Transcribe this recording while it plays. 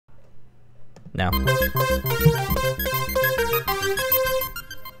Now.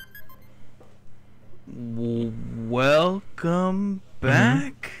 Welcome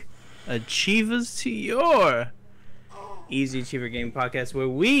back, Achievers, to your Easy Achiever Gaming Podcast, where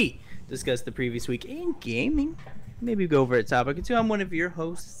we discuss the previous week in gaming. Maybe go over a topic or two. I'm one of your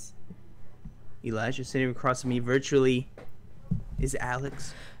hosts, Elijah. Sitting across from me virtually is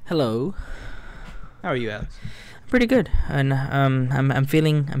Alex. Hello. How are you, Alex? Pretty good, and I'm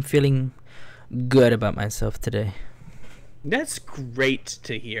feeling good about myself today. That's great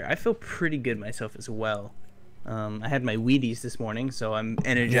to hear. I feel pretty good myself as well. I had my Wheaties this morning, so I'm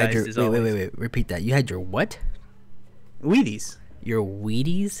energized as always. Wait. Repeat that. You had your what? Wheaties. Your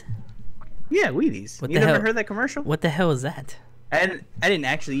Wheaties? Yeah, Wheaties. What You the never hell? heard that commercial? What the hell is that? I didn't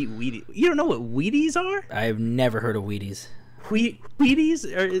actually eat Wheaties. You don't know what Wheaties are? I've never heard of Wheaties. Wheaties?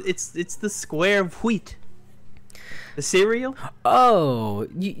 It's the square of wheat. The cereal? Oh,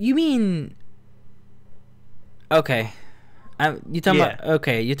 you mean? Okay, you're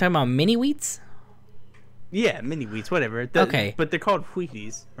talking about mini wheats. Yeah, mini wheats, whatever. Okay. But they're called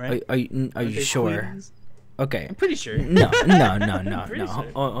Wheaties, right? Are you sure? Wheaties? Okay. I'm pretty sure. No. Pretty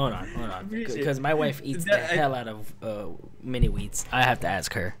sure. Hold on. Pretty sure. Because my wife eats the hell out of mini wheats. I have to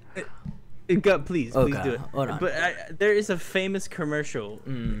ask her. Please God. do it. Hold on. But there is a famous commercial,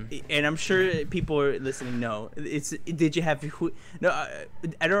 and I'm sure people are listening know. Did you have your no?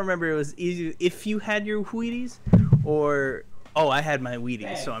 I don't remember. It was easy if you had your Wheaties, or I had my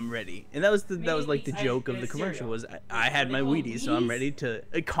Wheaties, so I'm ready. And that was like the joke of the commercial was I had my Wheaties, so I'm ready to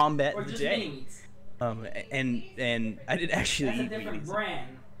combat the day. And I didn't actually eat Wheaties.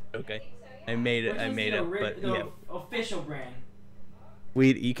 Brand. Okay, I made it, but yeah. Official brand.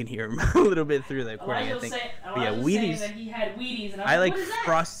 You can hear him a little bit through the recording, I think. But yeah, Wheaties. That he had Wheaties, and I like what is that?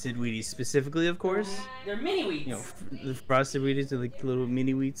 frosted Wheaties specifically, of course. They're mini wheats. You know, the frosted Wheaties are like little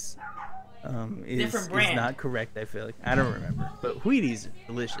mini wheats. Is not correct. I feel like I don't remember, but Wheaties are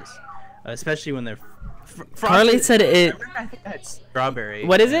delicious, especially when they're frosted. Carly said it. I think that's strawberry.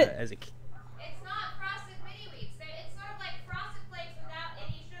 What is it? As a kid. It's not frosted mini wheats. It's sort of like frosted flakes without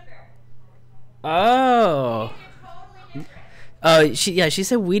any sugar. Oh. They're totally different. She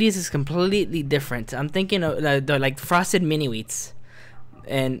said Wheaties is completely different. I'm thinking of the like frosted mini wheats,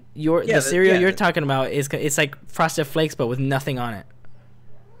 and the cereal you're talking about it's like Frosted Flakes but with nothing on it.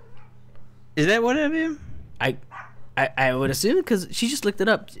 Is that what it is? I would assume because she just looked it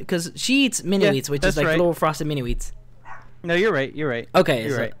up because she eats mini wheats, which is like right. little frosted mini wheats. No, you're right. Okay,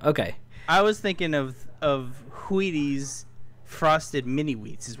 you're right. Okay. I was thinking of Wheaties frosted mini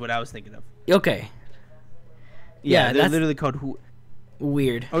wheats is what I was thinking of. Okay. Yeah, they're that's literally called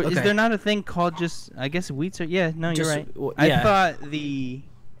weird. Or okay. is there not a thing called just? I guess wheats are. Yeah, no, you're right. Yeah. I thought the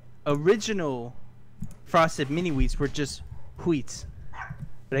original frosted mini wheats were just wheats,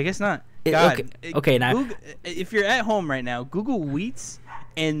 but I guess not. Okay, now Google, if you're at home right now, Google wheats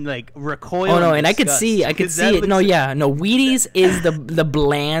and like recoil. Oh no, and I could see it. Wheaties is the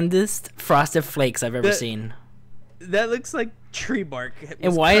blandest Frosted Flakes I've ever seen. That looks like tree bark.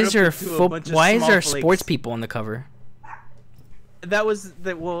 And why is there sports sports people on the cover? That was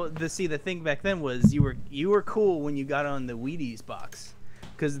the thing back then was you were cool when you got on the Wheaties box,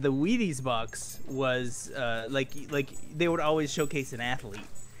 because the Wheaties box was like they would always showcase an athlete.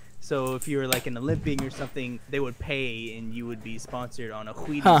 So if you were like an Olympian or something, they would pay and you would be sponsored on a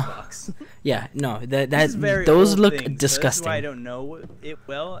Wheaties box. Yeah, no, those look things, disgusting. So that's why I don't know it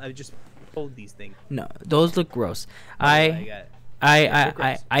well. I just told these things. No, those look gross. I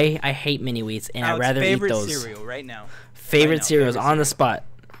hate mini wheats, and I'd rather eat those. Favorite cereal right now. Favorite cereals on the spot.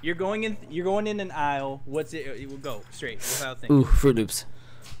 You're going in an aisle. What's it? We'll go straight without thinking. Ooh, Fruit Loops.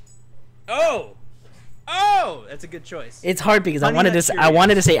 Oh, that's a good choice. It's hard because I wanted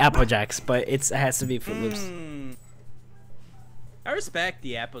to say Apple Jacks, but it has to be Fruit Loops. I respect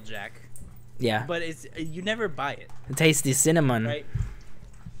the Apple Jack. Yeah. But you never buy it. It tastes the cinnamon. Right.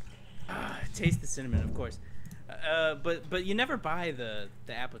 Taste the cinnamon, of course. But you never buy the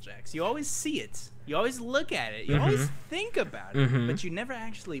Apple Jacks. You always see it. You always look at it. You always think about it, but you never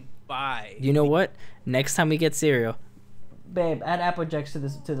actually buy. You know what? Next time we get cereal, babe, add Apple Jacks to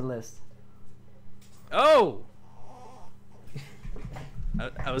the list. Oh.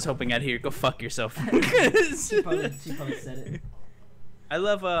 I was hoping I'd hear go fuck yourself. she probably said it. I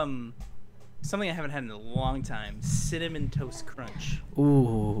love something I haven't had in a long time. Cinnamon Toast Crunch.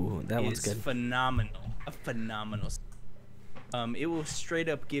 Ooh, that one's good. Phenomenal. A phenomenal. It will straight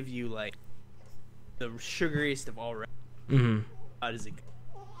up give you like the sugariest of all. How does it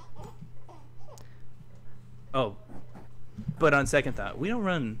go? Oh, but on second thought, we don't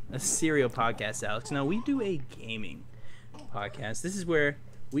run a cereal podcast, Alex. No, we do a gaming podcast. This is where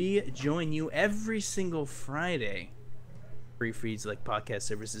We join you every single Friday. Free feeds like podcast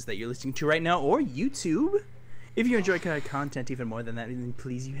services that you're listening to right now or YouTube. If you enjoy content even more than that, then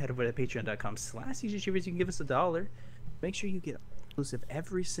please you head over to patreon.com/UGachievers. You can give us $1. Make sure you get exclusive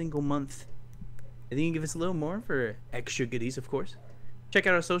every single month. And then you can give us a little more for extra goodies, of course. Check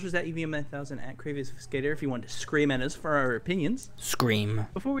out our socials at EVM9000 at Cravious Skater if you want to scream at us for our opinions. Scream.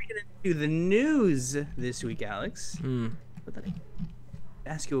 Before we get into the news this week, Alex, let me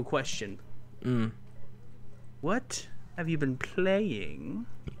ask you a question. What have you been playing?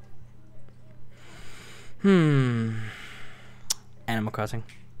 Animal Crossing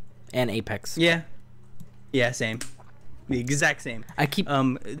and Apex. Yeah, same. The exact same. I keep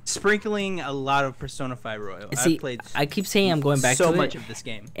sprinkling a lot of Persona 5 Royal. See, I've played I keep saying I'm going back to it. So much of this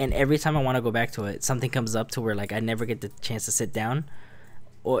game. And every time I want to go back to it, something comes up to where like I never get the chance to sit down.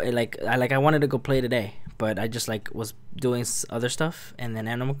 Or I wanted to go play today, but I just like was doing other stuff and then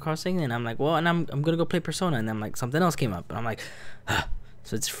Animal Crossing, and I'm like, well, and I'm gonna go play Persona, and then like something else came up, and I'm like,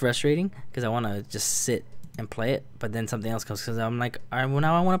 so it's frustrating because I want to just sit and play it, but then something else comes because I'm like, all right, well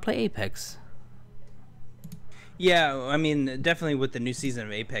now I want to play Apex. Yeah, I mean, definitely with the new season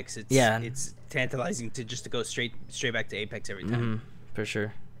of Apex, it's tantalizing to go straight back to Apex every time. For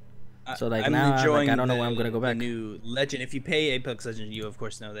sure. So like I'm now, enjoying I don't know when I'm gonna go back. The new Legend. If you pay Apex Legends, you of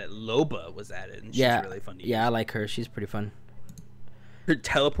course know that Loba was added, and she's really fun to use. Yeah, I like her. She's pretty fun. Her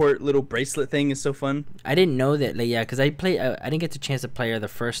teleport little bracelet thing is so fun. I didn't know that. Like, yeah, because I didn't get the chance to play her the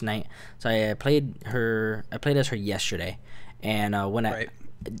first night, so I played as her yesterday, and when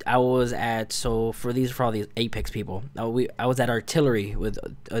I was at for all these Apex people, I was at Artillery with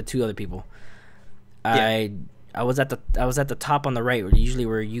 2 other people. Yeah. I was at the top on the right, usually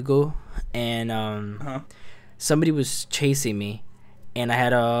where you go, and somebody was chasing me, and I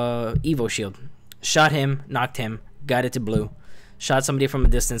had a Evo shield. Shot him, knocked him, got it to blue. Shot somebody from a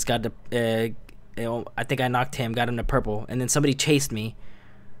distance, got the I think I knocked him, got him to purple, and then somebody chased me.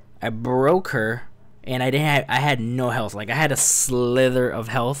 I broke her, and I had no health. Like I had a slither of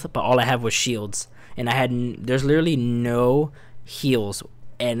health, but all I had was shields, and there's literally no heals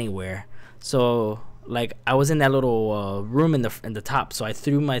anywhere. So like I was in that little room in the top, so I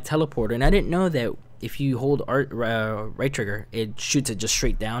threw my teleporter, and I didn't know that if you hold right trigger, it shoots it just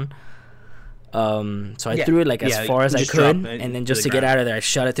straight down. So I threw it like as far as I could, and then just to get out of there, I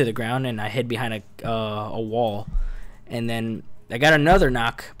shot it to the ground, and I hid behind a wall, and then I got another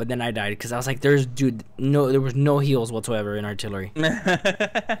knock, but then I died because I was like, there was no heals whatsoever in Artillery.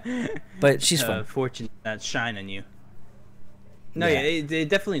 But she's fun. Fortune not shine on you. No, yeah, it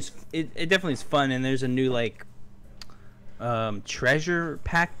definitely is. It definitely is fun, and there's a new like treasure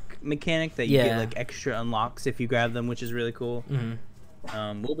pack mechanic that you get like extra unlocks if you grab them, which is really cool.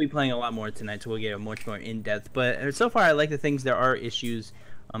 We'll be playing a lot more tonight, so we'll get much more in depth. But so far, I like the things. There are issues.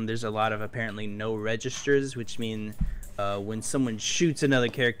 There's a lot of apparently no registers, which mean when someone shoots another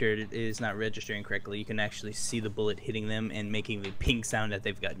character, it is not registering correctly. You can actually see the bullet hitting them and making the ping sound that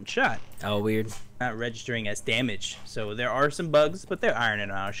they've gotten shot. Oh, weird. Not registering as damage. So there are some bugs, but they're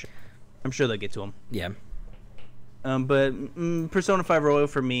ironing out. I'm sure they'll get to them. Yeah. But Persona 5 Royal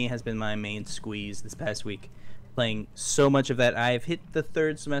for me has been my main squeeze this past week. Playing so much of that. I've hit the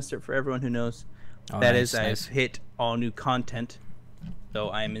 3rd semester for everyone who knows. I've hit all new content. So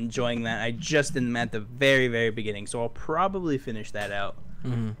I'm enjoying that. I just am at the very, very beginning. So I'll probably finish that out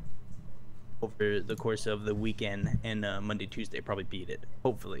over the course of the weekend, and Monday, Tuesday, probably beat it.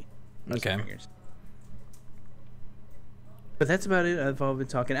 Hopefully. Okay. But that's about it. I've all been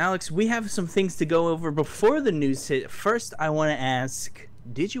talking. Alex, we have some things to go over before the news hit. First, I want to ask,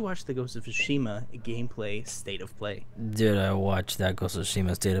 did you watch the Ghost of Tsushima gameplay state of play? Did I watch that Ghost of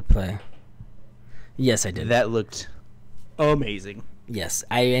Tsushima state of play? Yes, I did. That looked amazing. Yes,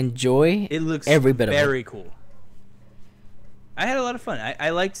 I enjoy every bit of it. Very cool. I had a lot of fun.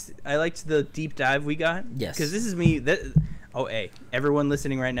 I liked the deep dive we got. Yes. Because this is me. Hey, everyone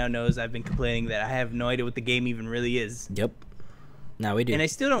listening right now knows I've been complaining that I have no idea what the game even really is. Yep. Now we do. And I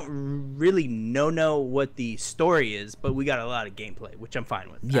still don't really know what the story is, but we got a lot of gameplay, which I'm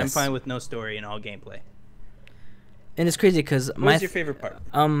fine with. Yes. I'm fine with no story and all gameplay. And it's crazy because what's your favorite part?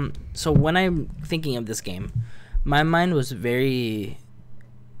 So when I'm thinking of this game, my mind was very,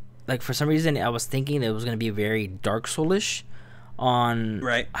 like, for some reason I was thinking that it was going to be very Dark Soulish on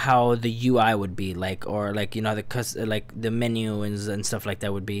how the UI would be, like, or like, you know, like the menu and stuff like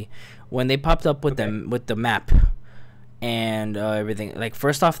that would be when they popped up with the map and everything. Like,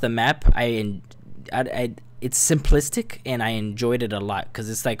 first off, the map, it's simplistic and I enjoyed it a lot because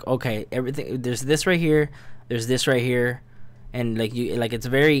it's like, okay, everything, there's this right here, there's this right here, and like it's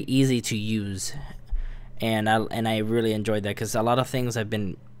very easy to use. and I really enjoyed that because a lot of things they've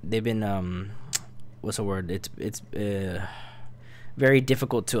been what's the word? It's very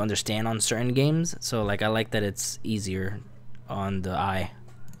difficult to understand on certain games. So like I like that it's easier on the eye.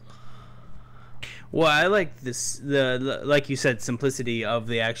 Well, I like like you said, simplicity of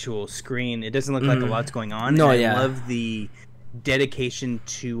the actual screen. It doesn't look like a lot's going on. No, and yeah. I love the dedication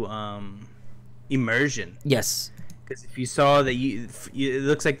to immersion. Yes. Because if you saw that it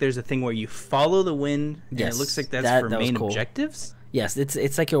looks like there's a thing where you follow the wind, and Yes, it looks like that's that for was main cool. objectives. Yes,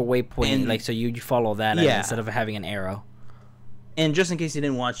 it's like your waypoint, And- like so you follow that Yeah. instead of having an arrow. And just in case you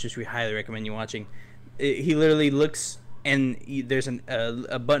didn't watch this, we highly recommend you watching. He literally looks, and there's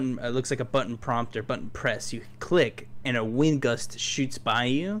a button. It looks like a button prompt or button press. You click, and a wind gust shoots by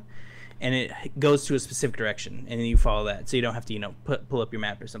you, and it goes to a specific direction, and then you follow that, so you don't have to pull up your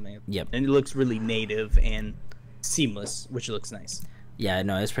map or something. Yep. And it looks really native and seamless, which looks nice. Yeah,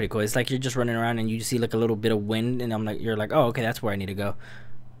 no, it's pretty cool. It's like you're just running around and you see like a little bit of wind, and you're like, oh, okay, that's where I need to go.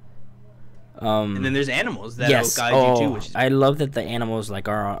 And then there's animals that Yes. will guide you too. Which is I love that the animals like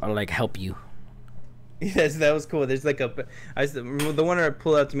are like help you. Yes, that was cool. There's like the one that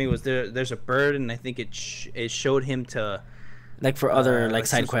pulled out to me was there's a bird, and I think it showed him to Like for other like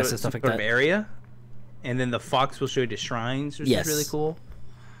some side quests and some stuff like sort of that. area, and then the fox will show you to shrines, which Yes. is really cool.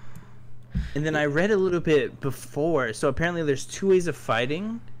 And then I read a little bit before, so apparently there's two ways of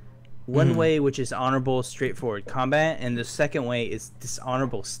fighting. One way, which is honorable, straightforward combat, and the second way is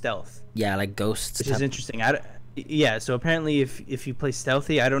dishonorable stealth, Yeah, like ghosts. which is interesting. Yeah, so apparently if you play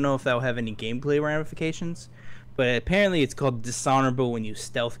stealthy, I don't know if that will have any gameplay ramifications, but apparently it's called dishonorable when you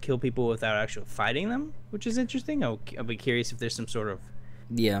stealth kill people without actually fighting them, which is interesting. I'll be curious if there's some sort of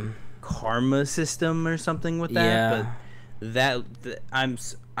Yeah. karma system or something with that. Yeah. But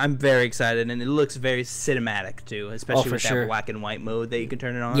I'm very excited, and it looks very cinematic too, especially for with sure. that black and white mode that you can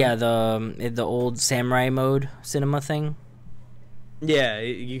turn it on. Yeah, the old samurai mode cinema thing. Yeah,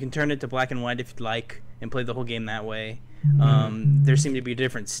 you can turn it to black and white if you'd like, and play the whole game that way. There seem to be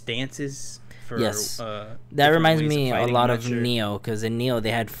different stances for. Yes. That different reminds ways of me a fighting. lot I'm of not sure. Neo, because in Neo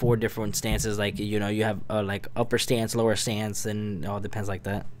they had 4 different stances. Like you have like upper stance, lower stance, and it all depends like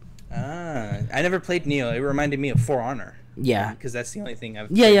that. I never played Neo. It reminded me of For Honor. Yeah. Because that's the only thing I've.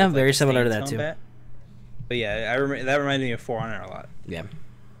 Yeah, played yeah, with, very the similar to stance that, too. combat. But yeah, that reminded me of For Honor a lot. Yeah.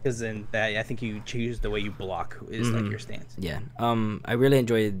 Because then I think you choose the way you block is like your stance. Yeah. I really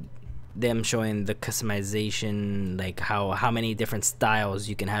enjoyed them showing the customization, like how many different styles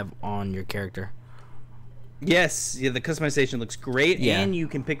you can have on your character. Yes, yeah, the customization looks great, Yeah. and you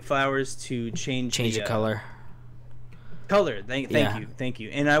can pick flowers to change The color. Color. Thank Yeah. you.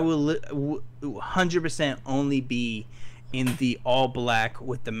 And I will 100% only be in the all black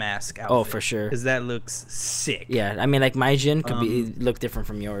with the mask outfit. Oh, for sure. Because that looks sick. Yeah, I mean, like my Jin could look different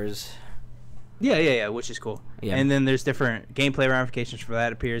from yours. Yeah, which is cool. Yeah. And then there's different gameplay ramifications for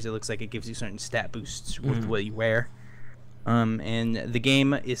that. Appears it looks like it gives you certain stat boosts with what you wear. And the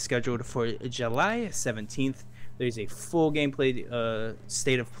game is scheduled for July 17th. There's a full gameplay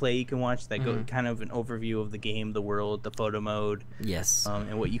state of play you can watch that go kind of an overview of the game, the world, the photo mode, Yes.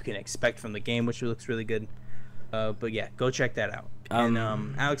 and what you can expect from the game, which looks really good. But yeah, go check that out. And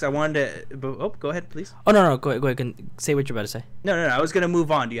Alex, I wanted to. Go ahead, please. Oh no, go ahead. Say what you're about to say. No. I was gonna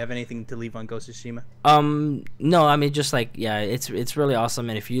move on. Do you have anything to leave on Ghost of Tsushima? No, I mean just like it's really awesome,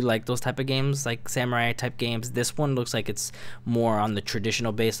 and if you like those type of games, like samurai type games, this one looks like it's more on the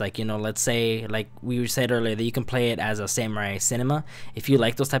traditional base. Like let's say like we said earlier that you can play it as a samurai cinema. If you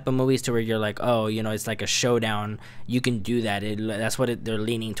like those type of movies to where you're like, oh, it's like a showdown, you can do that. That's what they're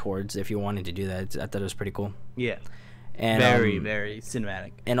leaning towards. If you wanted to do that, I thought it was pretty cool. Yeah. And Very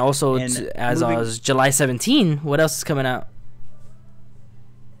cinematic. And also, as July 17, what else is coming out?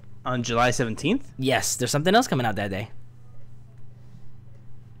 On July 17th? Yes, there's something else coming out that day.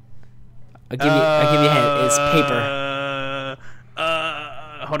 I'll give you a hint. It's paper.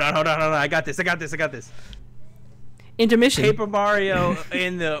 Hold on. I got this. Intermission. Paper Mario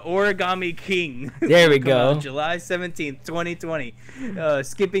and the Origami King. There we Come go. out July 17th, 2020.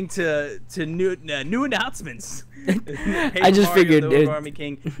 Skipping to new announcements. I just figured the Origami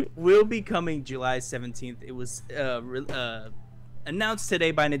King will be coming July 17th. It was announced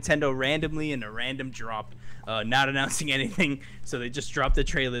today by Nintendo randomly in a random drop, not announcing anything. So they just dropped the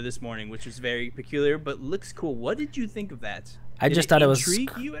trailer this morning, which was very peculiar, but looks cool. What did you think of that? I just thought it was.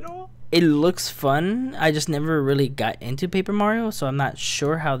 Intrigue you at all? It looks fun. I just never really got into Paper Mario, so I'm not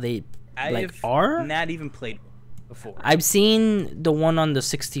sure how they are. Not even played before. I've seen the one on the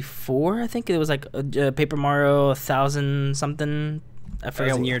 64. I think it was like Paper Mario 1000 something. I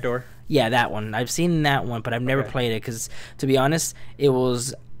forget. Year Door. Yeah, that one. I've seen that one, but I've never played it because, to be honest, it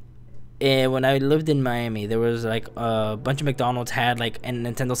was when I lived in Miami, there was like a bunch of McDonald's had like and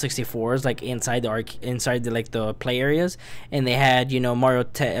Nintendo 64s like inside inside the like the play areas, and they had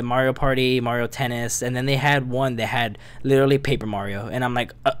Mario Party, Mario Tennis, and then they had one that had literally Paper Mario, and I'm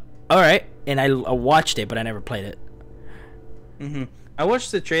like, all right, and I watched it, but I never played it. I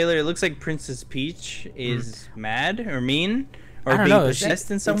watched the trailer. It looks like Princess Peach is mad or mean or being possessed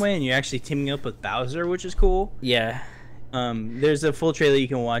in some way, and you're actually teaming up with Bowser, which is cool. Yeah. There's a full trailer you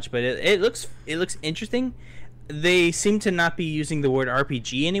can watch, but it looks interesting. They seem to not be using the word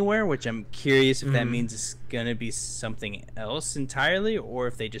RPG anywhere, which I'm curious if that means it's gonna be something else entirely, or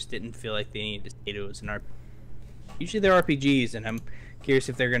if they just didn't feel like they needed to say it was an RPG. Usually they're RPGs, and I'm curious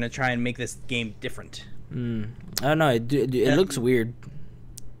if they're gonna try and make this game different. I don't know. It looks weird.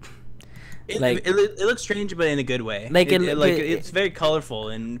 It looks strange, but in a good way. It's very colorful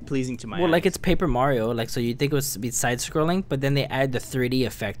and pleasing to my eyes. Well, like it's Paper Mario, like so you'd think it would be side scrolling, but then they add the 3D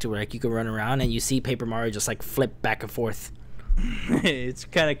effect to where like you can run around and you see Paper Mario just like flip back and forth. It's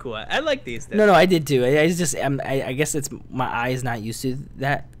kind of cool. I like these. No, I did too. I guess it's my eyes not used to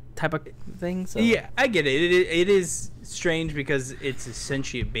that type of thing. So. Yeah, I get it. It is strange because it's a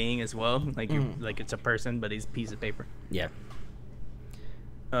sentient being as well. Like like it's a person, but he's a piece of paper. Yeah.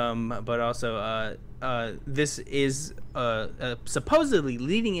 But also, this is supposedly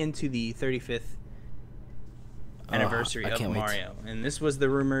leading into the 35th anniversary of Mario, and this was the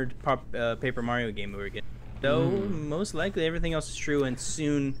rumored Paper Mario game we were getting. Though most likely everything else is true, and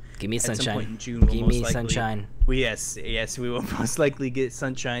soon, give me sunshine. At some point in June, give me sunshine. Yes, we will most likely get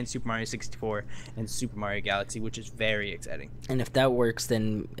Sunshine, Super Mario 64, and Super Mario Galaxy, which is very exciting. And if that works,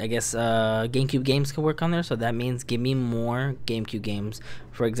 then I guess GameCube games can work on there. So that means give me more GameCube games.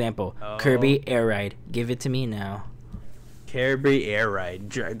 For example, Kirby Air Ride. Give it to me now. Kirby Air Ride.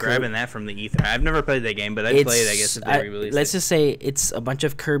 Grabbing that from the ether. I've never played that game, but I played. I guess if they re-released let's just say it's a bunch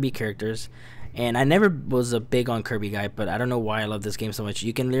of Kirby characters. And I never was a big on Kirby guy, but I don't know why I love this game so much.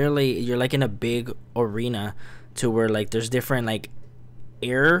 You can literally, you're like in a big arena to where like there's different like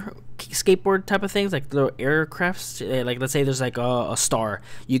air skateboard type of things, like little aircrafts. Like let's say there's like a star.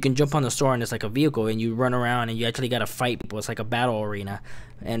 You can jump on the star and it's like a vehicle and you run around and you actually got to fight people. It's like a battle arena.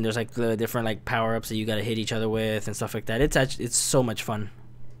 And there's like the different like power-ups that you got to hit each other with and stuff like that. It's so much fun.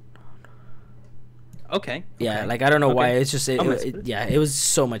 Okay. Yeah, like I don't know why. It's just it was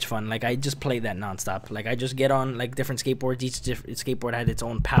so much fun. Like I just played that nonstop. Like I just get on like different skateboards. Each different skateboard had its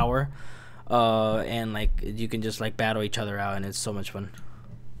own power, and like you can just like battle each other out, and it's so much fun.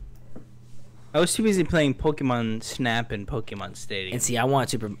 I was too busy playing Pokemon Snap and Pokemon Stadium. And see, I want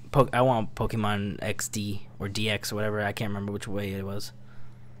Pokemon XD or DX or whatever. I can't remember which way it was.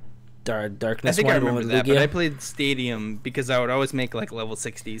 Darkness. I think I remember that, but I played Stadium because I would always make like level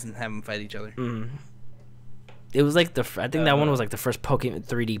 60s and have them fight each other. It was like I think that one was like the first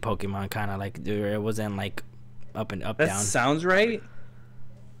 3D Pokemon kind of like it wasn't like up and up down. That sounds right.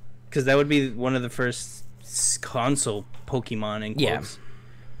 Because that would be one of the first console Pokemon in quotes. Yeah.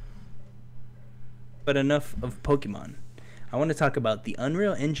 But enough of Pokemon. I want to talk about the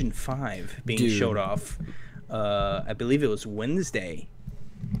Unreal Engine 5 being showed off. I believe it was Wednesday.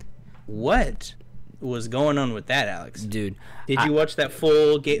 What was going on with that, Alex? Dude, did you watch that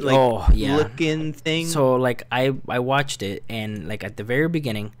full game looking thing? So like I watched it, and like at the very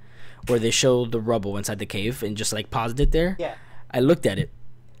beginning where they showed the rubble inside the cave and just like paused it there. Yeah. I looked at it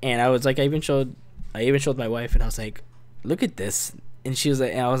and I was like I even showed my wife, and I was like, look at this. And she was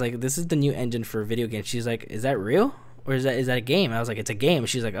like, and I was like, this is the new engine for video games. She's like, is that real? Or is that a game? And I was like, it's a game.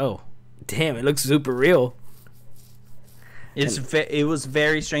 She's like, oh, damn, it looks super real. It was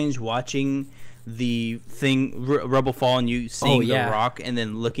very strange watching the thing rubble fall and you seeing the rock and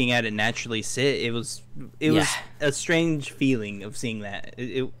then looking at it naturally sit. It was a strange feeling of seeing that.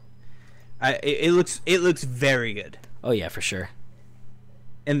 It looks very good. Oh yeah, for sure.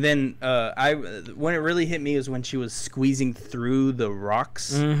 And then when it really hit me was when she was squeezing through the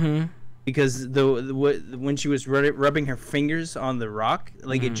rocks. Mm-hmm. Because when she was rubbing her fingers on the rock,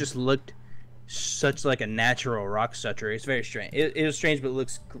 like it just looked such like a natural rock structure. It's very strange. It was strange, but it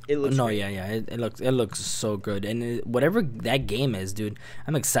looks. No, great. yeah. It looks so good, and whatever that game is, dude,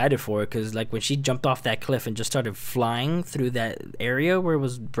 I'm excited for it because like when she jumped off that cliff and just started flying through that area where it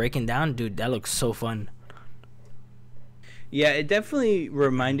was breaking down, dude, that looks so fun. Yeah, it definitely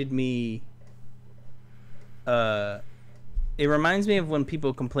reminded me. It reminds me of when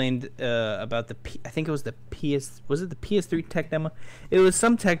people complained about I think it was the was it the PS3 tech demo? It was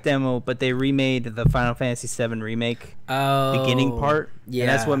some tech demo, but they remade the Final Fantasy VII remake beginning part. Yeah, and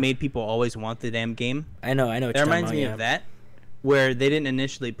that's what made people always want the damn game. I know. That reminds me of that. where they didn't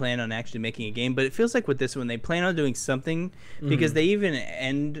initially plan on actually making a game, but it feels like with this one they plan on doing something, because they even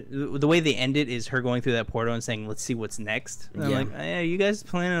end the way they end it is her going through that portal and saying, "Let's see what's next." And I'm like, "Hey, are you guys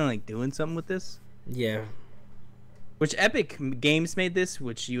planning on like doing something with this?" Yeah. Which Epic Games made this,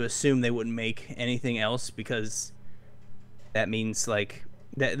 which you assume they wouldn't make anything else, because that means like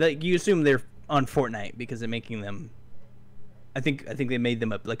you assume they're on Fortnite because they're making them. I think they made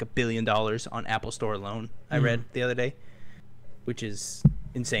them like $1 billion on Apple Store alone. I read the other day, which is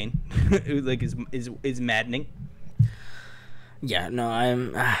insane. Like is maddening. Yeah, no,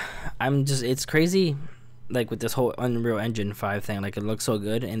 I'm just, it's crazy, like with this whole Unreal Engine 5 thing. Like it looks so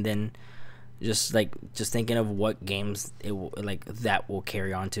good, and then just thinking of what games it will, like that will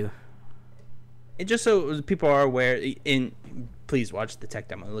carry on to. And just so people are aware, please watch the tech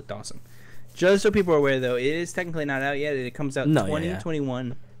demo. It looked awesome. Just so people are aware, though, it is technically not out yet. It comes out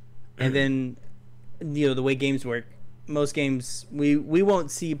 2021, and then the way games work, most games we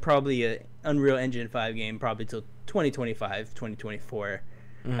won't see probably a Unreal Engine 5 game probably till 2025, 2024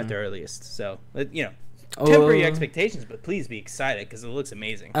 at the earliest. So temper your expectations, but please be excited because it looks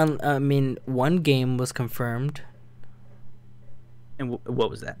amazing. I mean, one game was confirmed. And what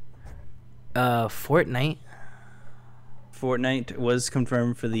was that? Fortnite. Fortnite was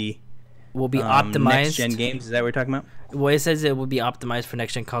confirmed for the will be optimized next gen games. Is that what we're talking about? Well, it says it will be optimized for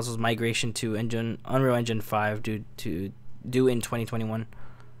next gen consoles. Migration to Unreal Engine 5 due in 2021.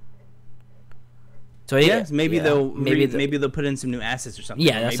 So maybe they'll put in some new assets or something.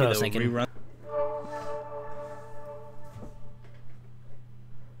 Yeah, that's what I was thinking. Rerun.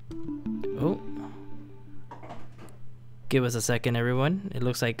 Oh, give us a second, everyone. It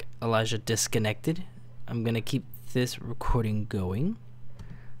looks like Elijah disconnected. I'm gonna keep this recording going.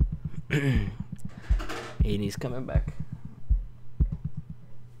 And he's coming back.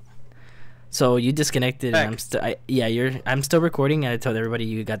 So you disconnected. And I'm still recording, and I told everybody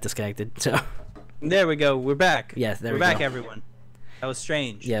you got disconnected. So there we go. We're back. Yes, we're back, everyone. That was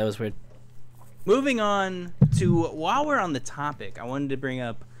strange. Yeah, it was weird. Moving on to, while we're on the topic, I wanted to bring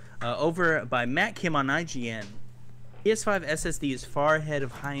up over by Matt Kim on IGN. PS5 SSD is far ahead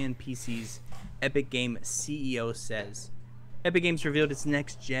of high-end PCs, Epic Game CEO says. Epic Games revealed its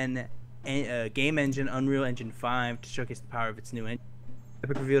next-gen game engine, Unreal Engine 5, to showcase the power of its new engine.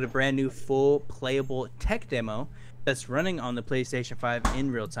 Epic revealed a brand new full playable tech demo that's running on the PlayStation 5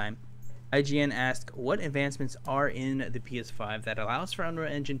 in real time. IGN asked what advancements are in the PS5 that allows for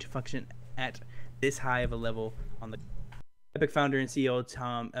Unreal Engine to function at this high of a level on the Epic founder and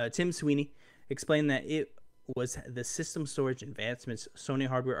CEO Tim Sweeney explained that it was the system storage advancements Sony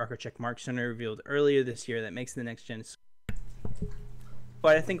hardware architect Mark Cerny revealed earlier this year that makes the next gen.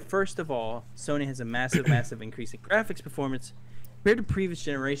 But I think first of all, Sony has a massive increase in graphics performance compared to previous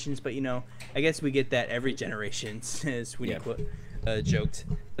generations. But I guess we get that every generation, as Sweeney joked.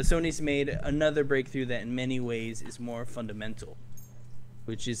 But Sony's made another breakthrough that in many ways is more fundamental,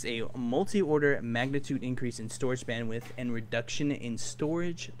 which is a multi-order magnitude increase in storage bandwidth and reduction in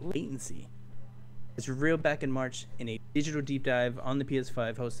storage latency. It's revealed back in March in a digital deep dive on the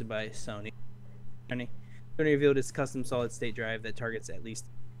PS5 hosted by Sony. Sony revealed its custom solid-state drive that targets at least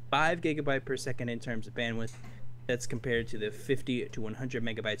 5 GB per second in terms of bandwidth. That's compared to the 50 to 100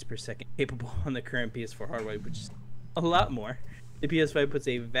 megabytes per second capable on the current PS4 hardware, which is a lot more. The PS5 puts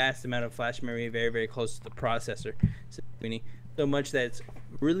a vast amount of flash memory very, very close to the processor, so much that it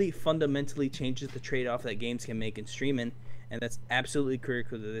really fundamentally changes the trade-off that games can make in streaming, and that's absolutely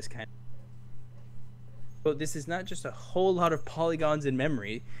critical to this kind of. But this is not just a whole lot of polygons in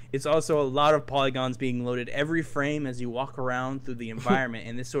memory, it's also a lot of polygons being loaded every frame as you walk around through the environment,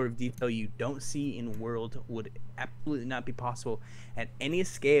 and this sort of detail you don't see in World would absolutely not be possible at any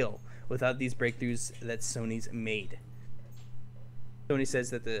scale without these breakthroughs that Sony's made. Sony says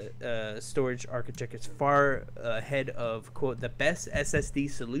that the storage architecture is far ahead of, quote, the best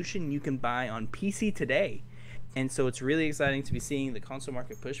SSD solution you can buy on PC today. And so it's really exciting to be seeing the console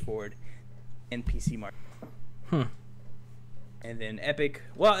market push forward and PC market. And then Epic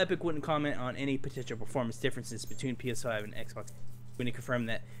wouldn't comment on any potential performance differences between PS5 and Xbox when he confirmed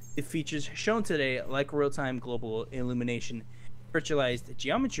that the features shown today, like real-time global illumination, virtualized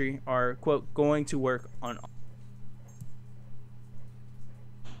geometry, are, quote, going to work on all.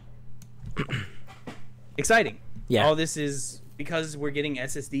 Exciting. Yeah. All this is because we're getting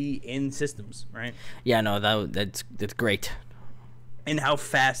SSD in systems, right? Yeah, no, that's great. And how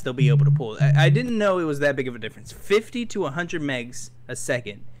fast they'll be able to pull. I didn't know it was that big of a difference. 50 to 100 megs a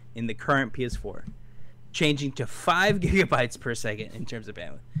second in the current PS4, changing to 5 gigabytes per second in terms of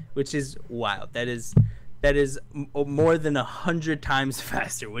bandwidth, which is wild. That is more than 100 times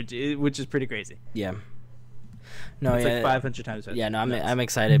faster, which is pretty crazy. Yeah. No, It's yeah, like 500 times better. yeah. No, Nuts. I'm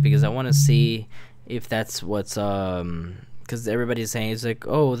excited because I want to see if that's what's because everybody's saying it's like,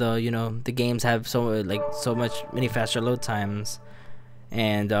 oh, the games have so much many faster load times,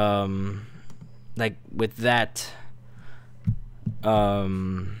 and like with that, oh,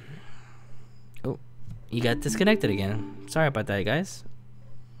 you got disconnected again. Sorry about that, guys.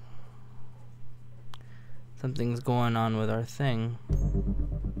 Something's going on with our thing.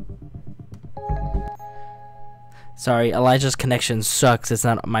 Sorry, Elijah's connection sucks. It's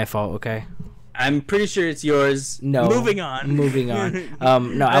not my fault, okay? I'm pretty sure it's yours. No. Moving on.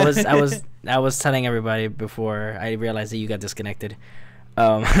 No, I was telling everybody before I realized that you got disconnected.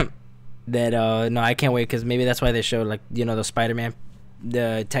 That no, I can't wait because maybe that's why they showed like the Spider-Man,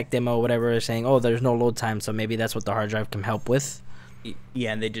 the tech demo, whatever, saying there's no load time, so maybe that's what the hard drive can help with.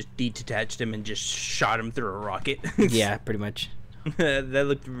 Yeah, and they just detached him and just shot him through a rocket. Yeah, pretty much. That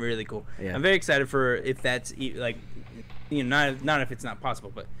looked really cool. Yeah. I'm very excited for if that's like, not if it's not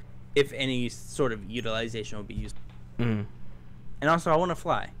possible, but if any sort of utilization will be used. Mm. And also, I want to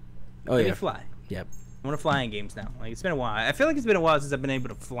fly. Oh Let me yeah. fly. Yep. I want to fly in games now. Like it's been a while. I feel like it's been a while since I've been able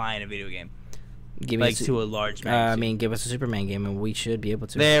to fly in a video game, like to a large magnitude. I mean, give us a Superman game and we should be able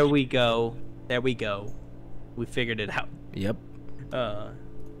to. There we go. There we go. We figured it out. Yep.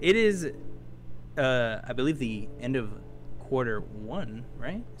 It is, I believe the end of Q1,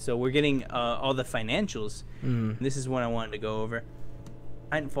 right? So we're getting all the financials. This is one I wanted to go over.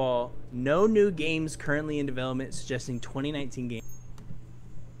 Titanfall, no new games currently in development, suggesting 2019 game.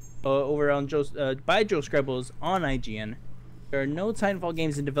 Over on by Joe Screbbles on IGN, there are no Titanfall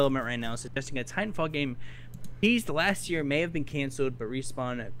games in development right now, suggesting a Titanfall game teased last year may have been canceled, but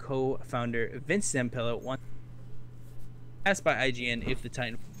Respawn co-founder Vince Zampella wants asked by IGN if the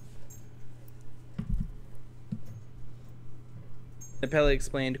Titanfall. Zampella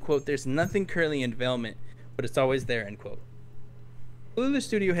explained, quote, "There's nothing currently in development, but it's always there," end quote. Although the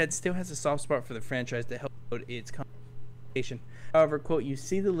studio head still has a soft spot for the franchise that helped build its conversation. However, quote, "You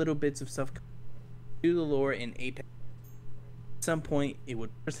see the little bits of stuff to the lore in Apex. At some point, it would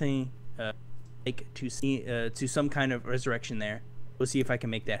personally like to see to some kind of resurrection there. We'll see if I can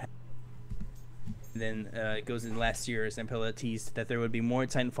make that happen." Then it goes in last year, Zampella teased that there would be more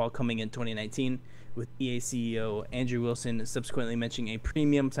Titanfall coming in 2019, with EA CEO Andrew Wilson subsequently mentioning a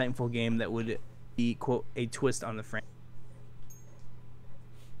premium Titanfall game that would be, quote, "a twist on the franchise."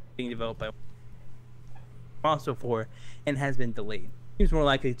 Being developed by also 4 and has been delayed. Seems more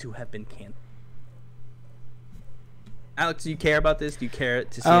likely to have been canceled. Alex, do you care about this? Do you care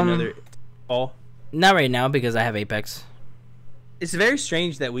to see another fall? Not right now because I have Apex. It's very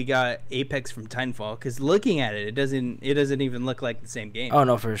strange that we got Apex from Titanfall, because looking at it, it doesn't even look like the same game. Oh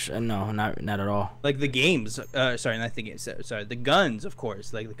no, for sure, no, not at all. Like the games, sorry, not the games. Sorry, the guns, of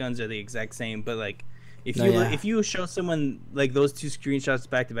course. Like the guns are the exact same, but like if you show someone like those two screenshots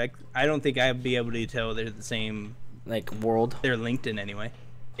back to back, I don't think I'd be able to tell they're the same. Like world. They're linked in anyway.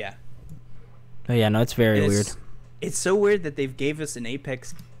 Yeah. Oh yeah, no, it's very weird. It's so weird that they've gave us an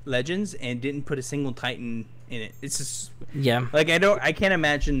Apex Legends and didn't put a single Titan in it. It's just like I can't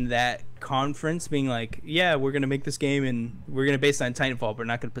imagine that conference being like, yeah, we're gonna make this game and we're gonna base it on Titanfall, but we're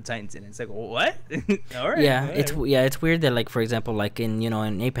not gonna put Titans in it. It's like, what? All right. Yeah, it's weird that, like, for example, like in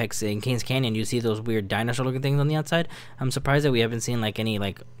in Apex in Kings Canyon, you see those weird dinosaur looking things on the outside. I'm surprised that we haven't seen like any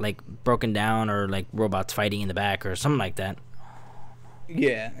like broken down or like robots fighting in the back or something like that.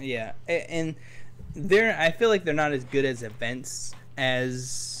 Yeah, and I feel like they're not as good as events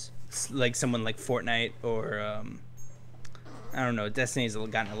as like someone like Fortnite or I don't know, Destiny's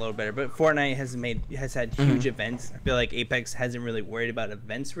gotten a little better, but Fortnite has had huge events. I feel like Apex hasn't really worried about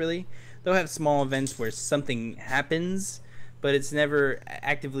events really. They'll have small events where something happens, but it's never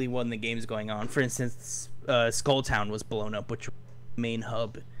actively when the game's going on. For instance, Skull Town was blown up, which was the main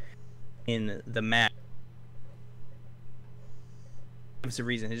hub in the map. There's a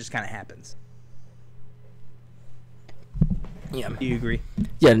reason, it just kind of happens. Yeah. Do you agree?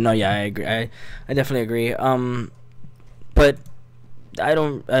 Yeah, no, yeah, I agree. I definitely agree. But I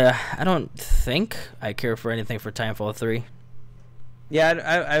don't think I care for anything for Titanfall 3.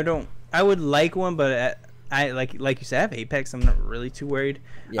 Yeah, I don't. I would like one, but I like you said, I have Apex. I'm not really too worried.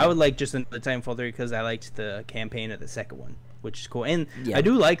 Yeah. I would like just another Titanfall 3 because I liked the campaign of the second one, which is cool. And I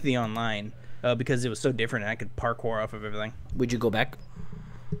do like the online because it was so different and I could parkour off of everything. Would you go back?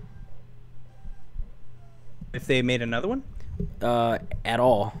 If they made another one? At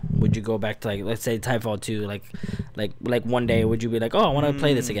all? Would you go back to, like, let's say Titanfall 2, like one day would you be like, oh, I want to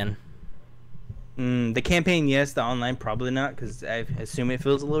play this again? The campaign, yes. The online, probably not, because I assume it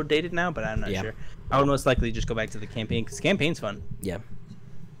feels a little dated now, but I'm not sure. I would most likely just go back to the campaign because campaign's fun. Yeah.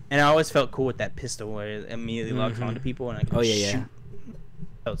 And I always felt cool with that pistol where it immediately locks onto people and I can shoot.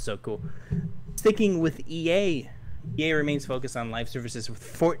 Felt so cool. Sticking with EA, EA remains focused on live services with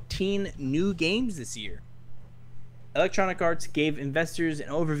 14 new games this year. Electronic Arts gave investors an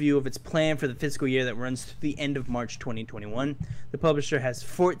overview of its plan for the fiscal year that runs through the end of March 2021. The publisher has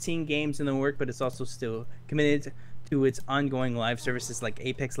 14 games in the work, but it's also still committed to its ongoing live services like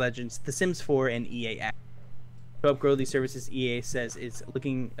Apex Legends, The Sims 4, and EA Act. To upgrow these services, EA says it's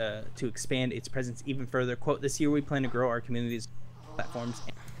looking to expand its presence even further. Quote, this year we plan to grow our community's platforms.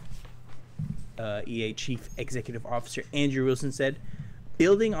 EA Chief Executive Officer Andrew Wilson said,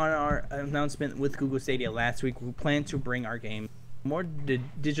 building on our announcement with Google Stadia last week, we plan to bring our game more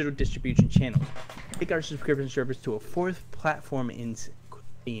digital distribution channels. Take our subscription service to a fourth platform in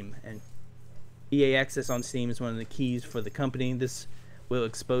Steam. And EA Access on Steam is one of the keys for the company. This will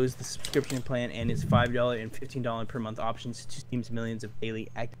expose the subscription plan and its $5 and $15 per month options to Steam's millions of daily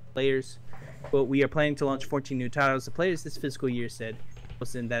active players. But we are planning to launch 14 new titles to players this fiscal year, said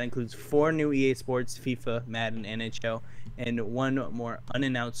Wilson. That includes 4 new EA Sports, FIFA, Madden, NHL, and 1 more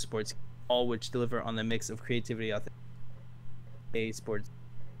unannounced sports, all which deliver on the mix of creativity, EA Sports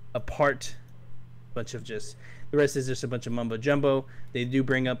apart. Bunch of just the rest is just a bunch of mumbo jumbo. They do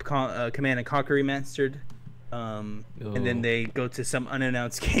bring up Command and Conquer Remastered, and then they go to some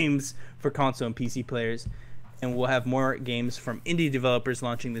unannounced games for console and PC players. And we'll have more games from indie developers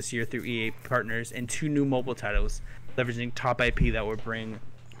launching this year through EA partners and 2 new mobile titles leveraging top IP that will bring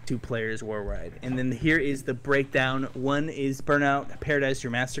to players worldwide. And then here is the breakdown. 1 is Burnout Paradise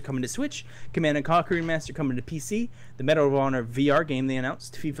Remaster coming to Switch, Command & Conquer Remaster coming to PC, the Medal of Honor VR game they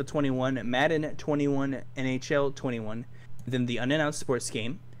announced, FIFA 21, Madden 21, NHL 21, then the unannounced sports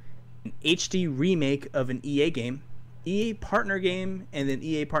game, an HD remake of an EA game, EA partner game, and then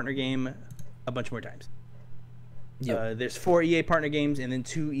EA partner game a bunch more times. Yep. There's 4 EA partner games and then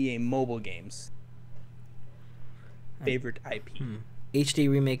 2 EA mobile games. Favorite IP. HD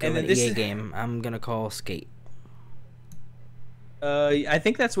remake of an EA game. I'm gonna call Skate. I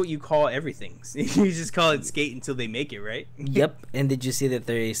think that's what you call everything. You just call it Skate until they make it, right? Yep. And did you see that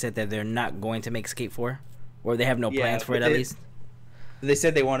they said that they're not going to make Skate 4, or they have no plans for it at least? They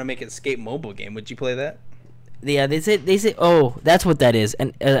said they want to make a Skate mobile game. Would you play that? Yeah, they said. Oh, that's what that is.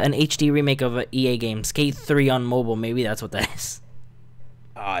 An HD remake of an EA game, Skate 3 on mobile. Maybe that's what that is.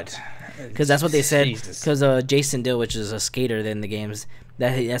 Odd. Because that's what they said. Because Jason Dill, which is a skater in the games,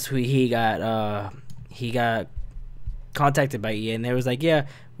 that's who he got contacted by EA, and they was like, yeah,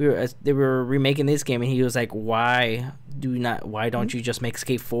 they were remaking this game, and he was like, why don't you just make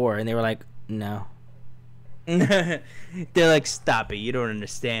Skate 4? And they were like, no. They're like, stop it, you don't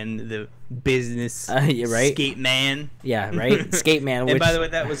understand the business. Yeah, right? Skate man. Yeah, right. Skate man. And by the way,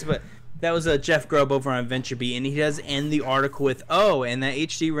 that was Jeff Grubb over on VentureBeat, and he does end the article with, and that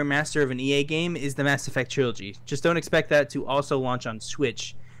HD remaster of an EA game is the Mass Effect trilogy. Just don't expect that to also launch on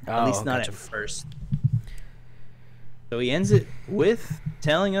Switch, at least not at first. So he ends it with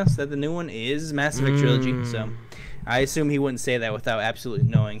telling us that the new one is Mass Effect trilogy. So I assume he wouldn't say that without absolutely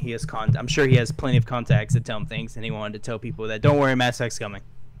knowing. I'm sure he has plenty of contacts that tell him things, and he wanted to tell people that, don't worry, Mass Effect's coming.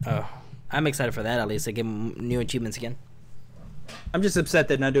 Oh, I'm excited for that, at least to give him new achievements again. I'm just upset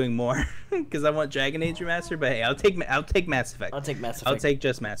they're not doing more because I want Dragon Age Remaster, but hey, I'll take Mass Effect. I'll take Mass Effect. I'll take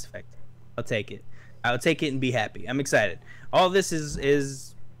just Mass Effect. I'll take it. I'll take it and be happy. I'm excited. All this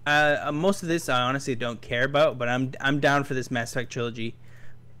is most of this I honestly don't care about, but I'm down for this Mass Effect trilogy.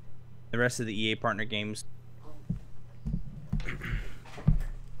 The rest of the EA partner games.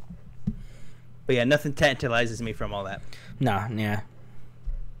 But yeah, nothing tantalizes me from all that. Nah, yeah.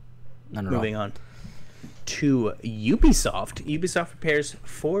 Not at all. Moving on to Ubisoft. Ubisoft prepares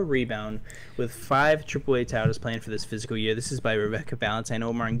for rebound with 5 AAA titles planned for this fiscal year. This is by Rebecca Valentine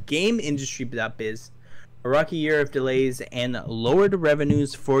over on GameIndustry.biz. A rocky year of delays and lowered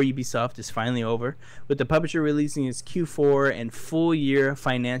revenues for Ubisoft is finally over, with the publisher releasing its Q4 and full year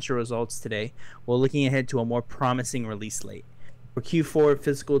financial results today, while looking ahead to a more promising release slate. For Q4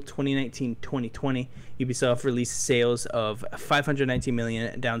 fiscal 2019-2020, Ubisoft released sales of $519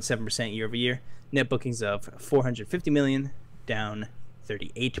 million, down 7% year over year. Net bookings of $450 million, down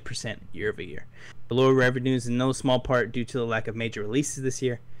 38% year over year. The lower revenues in no small part due to the lack of major releases this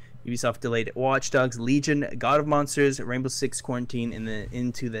year. Ubisoft delayed Watch Dogs Legion, God of Monsters, Rainbow Six Quarantine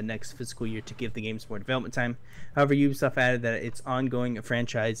into the next fiscal year to give the games more development time. However, Ubisoft added that its ongoing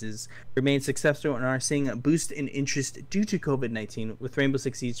franchises remain successful and are seeing a boost in interest due to COVID-19, with Rainbow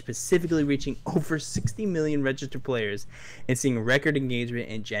Six Siege specifically reaching over 60 million registered players and seeing record engagement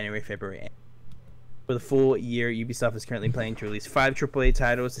in January, February. For the full year, Ubisoft is currently planning to release 5 AAA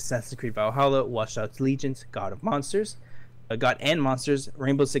titles: Assassin's Creed Valhalla, Watch Dogs Legion, God of Monsters. God and Monsters,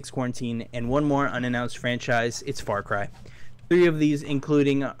 Rainbow Six Quarantine, and one more unannounced franchise. It's Far Cry. 3 of these,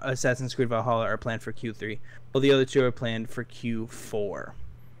 including Assassin's Creed Valhalla, are planned for Q3, while the other 2 are planned for Q4.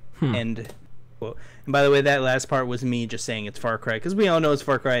 And by the way, that last part was me just saying it's Far Cry, because we all know it's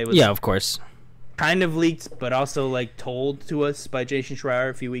Far Cry. It was Yeah, of course. kind of leaked, but also like told to us by Jason Schreier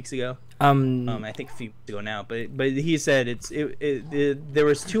a few weeks ago. I think a few weeks ago now, but he said there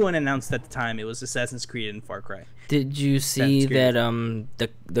was 2 unannounced at the time. It was Assassin's Creed and Far Cry. Did you see that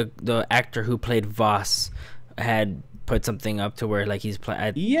the actor who played Voss had put something up to where like he's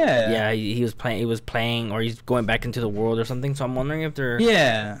playing? Yeah, he was playing, or he's going back into the world or something. So I'm wondering if they're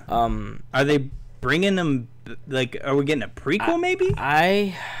are they bringing him, like, are we getting a prequel maybe?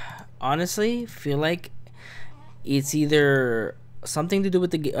 I honestly feel like it's either something to do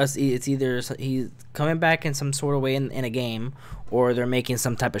with it's either he's coming back in some sort of way in a game, or they're making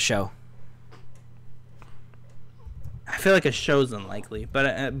some type of show. I feel like a show's unlikely,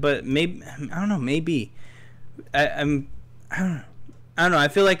 but maybe, I don't know, maybe I don't know. I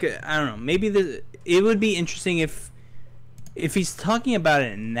feel like, I don't know, maybe it would be interesting if he's talking about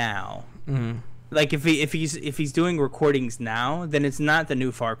it now. Like if he's doing recordings now, then it's not the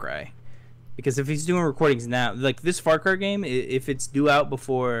new Far Cry. Because if he's doing recordings now, like this Far Cry game, if it's due out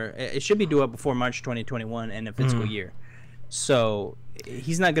before, it should be due out before March 2021 and a fiscal year. So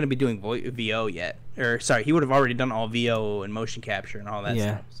he's not going to be doing VO yet. Or sorry, he would have already done all VO and motion capture and all that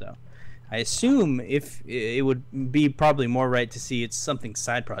stuff. So I assume if it would be probably more right to see it's something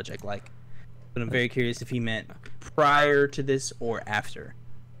side project like. But I'm very curious if he meant prior to this or after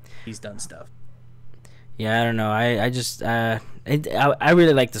he's done stuff. Yeah, I don't know. I just I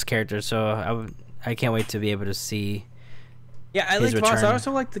really like this character, so I can't wait to be able to see. Yeah, I like Voss. I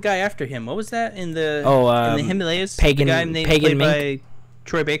also like the guy after him. What was that in the in the Himalayas? Pagan, the guy named Pagan played Min? by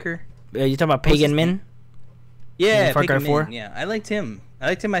Troy Baker. You talking about Pagan Min? Yeah, Far Cry Pagan 4? Min. Yeah, I liked him.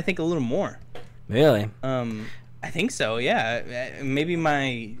 I think a little more. Really? I think so. Yeah, maybe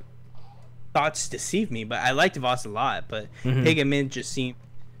my thoughts deceive me, but I liked Voss a lot. But Pagan Min just seemed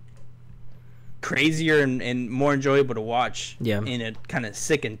crazier and more enjoyable to watch. Yeah. In a kind of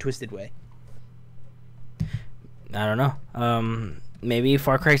sick and twisted way. I don't know. Maybe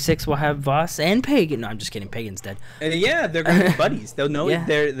Far Cry 6 will have Voss and Pagan. No, I'm just kidding. Pagan's dead. Yeah, they're gonna be buddies. They'll know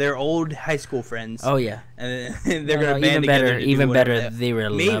they're old high school friends. Oh yeah. And they're gonna band together. Even better. They were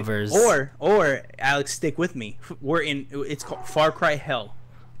lovers. Or Alex, stick with me. It's called Far Cry Hell.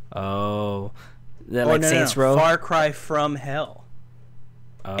 Oh, like Saints Row. Far Cry from Hell.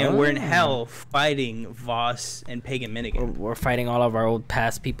 Oh. And we're in hell fighting Voss and Pagan Min again. We're fighting all of our old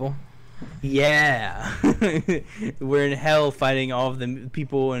past people. Yeah. We're in hell fighting all of the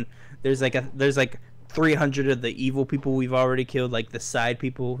people, and there's like 300 of the evil people we've already killed, like the side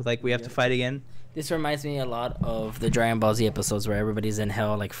people, like we have to fight again. This reminds me a lot of the Dragon Ball Z episodes where everybody's in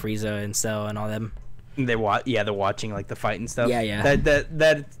hell, like Frieza and Cell and all them. They're watching like the fight and stuff. Yeah.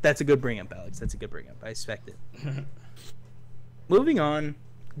 That's a good bring up, Alex. That's a good bring up. I expect it. Moving on,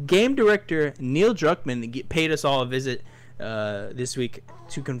 game director Neil Druckmann paid us all a visit this week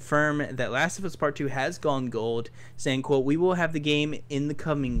to confirm that Last of Us Part 2 has gone gold, saying, quote, "We will have the game in the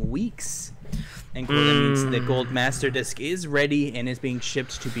coming weeks." And quote, that means the gold master disc is ready and is being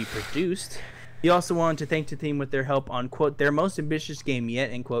shipped to be produced. He also wanted to thank the team with their help on, quote, their most ambitious game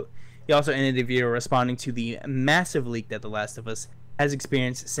yet, end quote. He also ended the video responding to the massive leak that The Last of Us has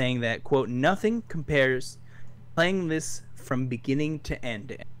experienced, saying that, quote, "Nothing compares playing this from beginning to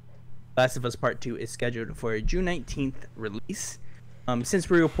end." Last of Us Part 2 is scheduled for a June 19th release. Since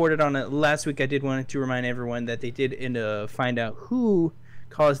we reported on it last week, I did want to remind everyone that they did find out who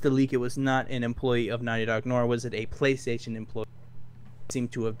caused the leak. It was not an employee of Naughty Dog, nor was it a PlayStation employee. It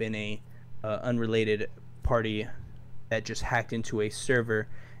seemed to have been a unrelated party that just hacked into a server,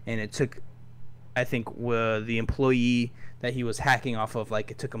 and it took, I think, the employee that he was hacking off of,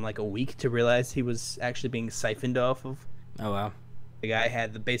 like, it took him like a week to realize he was actually being siphoned off of. Oh wow. The guy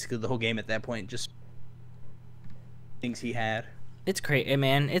had basically the whole game at that point, just things he had. It's crazy,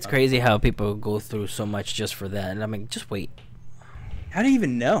 man. It's crazy how people go through so much just for that. And I mean, just wait. How do you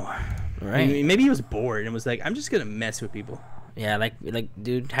even know? Right. I mean, maybe he was bored and was like, "I'm just gonna mess with people." Yeah, like,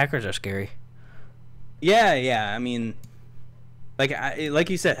 dude, hackers are scary. Yeah. I mean, like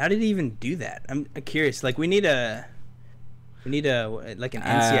you said, how did he even do that? I'm curious. Like, we need a like an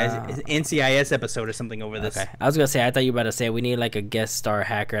NCIS episode or something over this. Okay. I was gonna say, I thought you were about to say we need like a guest star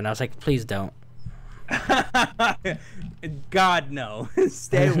hacker, and I was like, please don't. God no,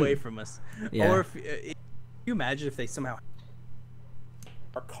 stay away from us. Yeah. Or can you imagine if they somehow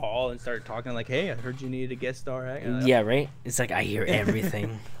or call and start talking like, "Hey, I heard you needed a guest star hacker." Yeah, right. It's like I hear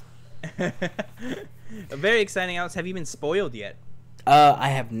everything. Very exciting, Alex. Have you been spoiled yet? I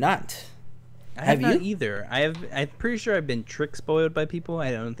have not. I have not you? either. I'm pretty sure I've been trick spoiled by people.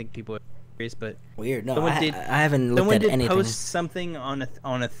 I don't think people are serious, but Weird. No, someone I did- haven't looked someone at did anything. post something on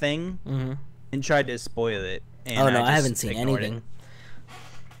a thing Hmm. and tried to spoil it. And Oh no, I just haven't seen ignored anything.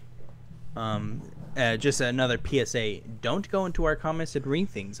 it. Just another PSA: don't go into our comments and read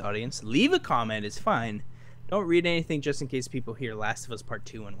things, audience. Leave a comment; it's fine. Don't read anything just in case people hear Last of Us Part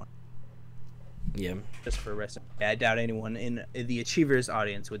 2 and 1. Yeah. Just for rest. I doubt anyone in the Achievers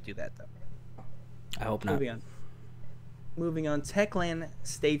audience would do that though. I hope not. Moving on. Techland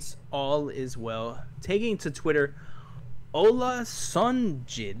states all is well. Taking to Twitter, Ola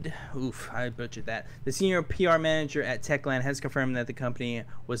Sonjid, oof, I butchered that. The senior PR manager at Techland has confirmed that the company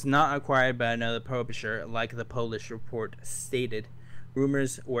was not acquired by another publisher, like the Polish report stated.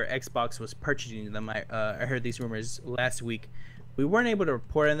 Rumors where Xbox was purchasing them. I heard these rumors last week. We weren't able to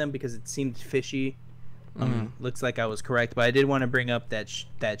report on them because it seemed fishy. Looks like I was correct, but I did want to bring up that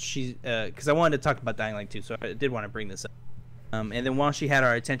she because I wanted to talk about Dying Light 2, so I did want to bring this up. And then while she had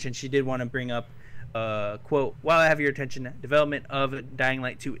our attention, she did want to bring up quote, while I have your attention, development of Dying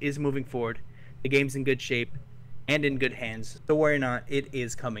Light 2 is moving forward. The game's in good shape and in good hands, so worry not, it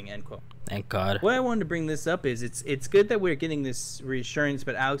is coming, end quote. Thank God. Why I wanted to bring this up is it's good that we're getting this reassurance,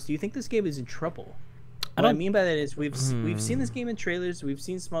 but Alex, do you think this game is in trouble? What I mean by that is we've seen this game in trailers, we've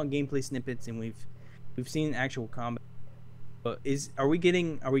seen small gameplay snippets, and we've seen actual combat. But are we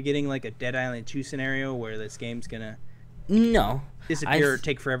getting like a Dead Island 2 scenario where this game's gonna No. disappear or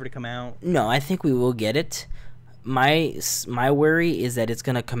take forever to come out? No, I think we will get it. My worry is that it's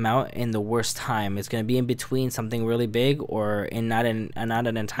gonna come out in the worst time. It's gonna be in between something really big or not in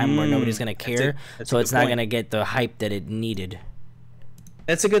a time where nobody's gonna care. That's So a it's good not point. gonna get the hype that it needed.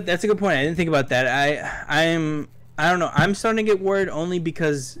 That's a good point. I didn't think about that. I don't know. I'm starting to get worried only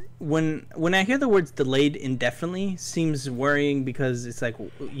because when I hear the words delayed indefinitely seems worrying because it's like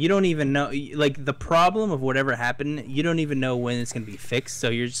you don't even know, like the problem of whatever happened, you don't even know when it's gonna be fixed. So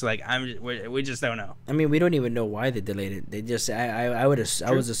you're just like we just don't know. I mean, we don't even know why they delayed it. They just I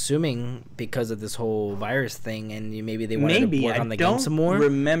was assuming because of this whole virus thing, and maybe they wanted to work on the game some more.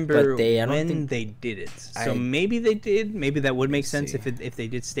 Remember but I don't when think they did it. So maybe they did. Maybe that would make sense if they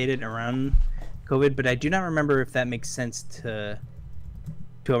did state it around COVID, but I do not remember if that makes sense to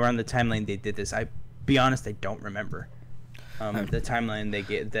around the timeline they did this. I be honest, I don't remember the timeline they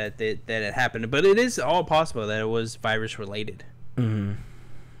get that it happened, but it is all possible that it was virus related. Or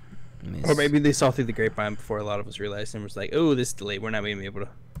maybe they saw through the grapevine before a lot of us realized and was like, oh, this delayed, we're not going to be able to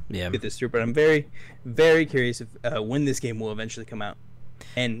get this through. But I'm very, very curious if, when this game will eventually come out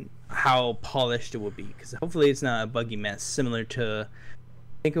and how polished it will be, because hopefully it's not a buggy mess similar to,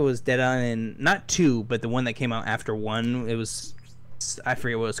 I think it was Dead Island, not 2, but the one that came out after 1. It was, I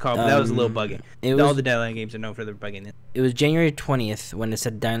forget what it was called, but that was a little buggy. All the Dead Island games are known for their bugging. It was January 20th when it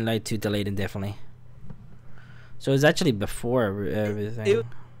said Dying Light 2 delayed indefinitely. So it's actually before everything.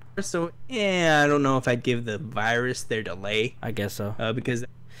 So yeah, I don't know if I'd give the virus their delay. I guess so. Because that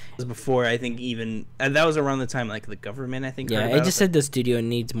was before, I think, even that was around the time like the government, I think. Yeah, it just said the studio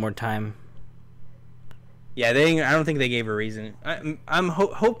needs more time. Yeah, I don't think they gave a reason.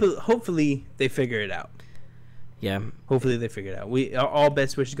 Hopefully they figure it out. Yeah. Hopefully they figure it out. We all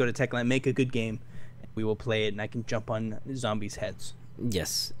best wishes go to Techland. Make a good game. We will play it, and I can jump on zombies' heads.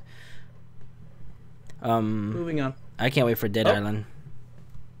 Yes. Moving on. I can't wait for Dead Island.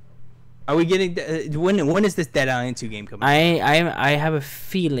 Are we getting when is this Dead Island 2 game coming? I have a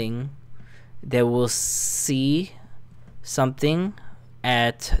feeling that we'll see something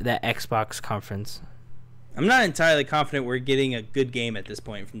at the Xbox conference. I'm not entirely confident we're getting a good game at this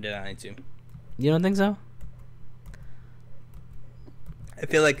point from Dead Island 2. You don't think so? I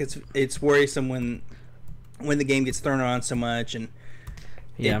feel like it's worrisome when the game gets thrown around so much, and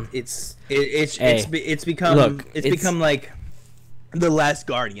it's become like The Last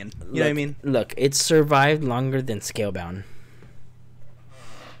Guardian. You know what I mean? Look, it's survived longer than Scalebound.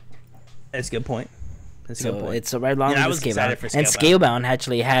 That's a good point. It's survived longer than Scalebound. And Scalebound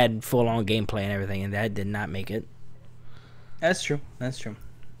actually had full-on gameplay and everything, and that did not make it. That's true.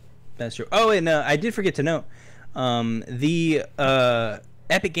 Oh, and I did forget to note, the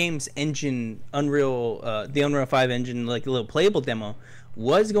Epic Games engine, the Unreal 5 engine, like a little playable demo,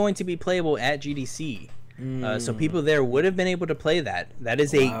 was going to be playable at GDC. So people there would have been able to play that. That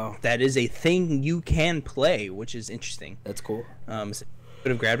is a thing you can play, which is interesting. That's cool. So would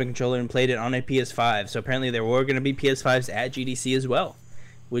have grabbed a controller and played it on a PS5. So apparently there were going to be PS5s at GDC as well,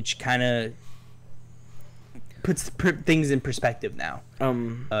 which kind of puts things in perspective now.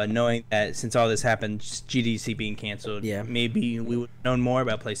 Knowing that since all this happened, just GDC being canceled, Yeah. maybe we would have known more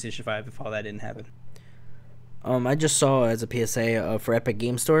about PlayStation 5 if all that didn't happen. I just saw as a PSA for Epic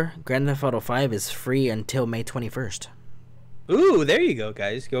Game Store, Grand Theft Auto 5 is free until May 21st. Ooh, there you go,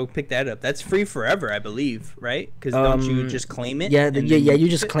 guys. Go pick that up. That's free forever, I believe, right? Because don't you just claim it? Yeah, and you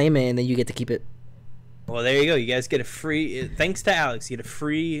just claim it and then you get to keep it. Well, there you go. You guys get a free. Thanks to Alex, you get a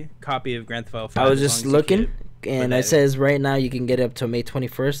free copy of Grand Theft Auto 5. I was just looking, and it says right now you can get it up to May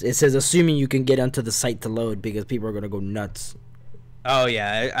 21st. It says assuming you can get onto the site to load because people are gonna go nuts. Oh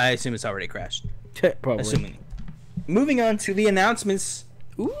yeah, I assume it's already crashed. Probably. Assuming. Moving on to the announcements.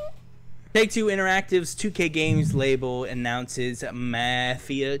 Ooh. Take-Two Interactive's 2K Games label announces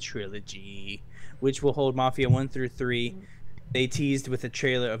Mafia Trilogy, which will hold Mafia 1 through 3. They teased with a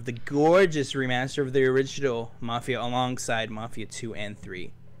trailer of the gorgeous remaster of the original Mafia alongside Mafia 2 and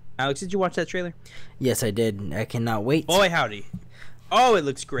 3. Alex, did you watch that trailer? Yes, I did. I cannot wait. Boy, howdy. Oh, it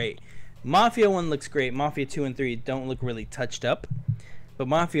looks great. Mafia 1 looks great. Mafia 2 and 3 don't look really touched up. But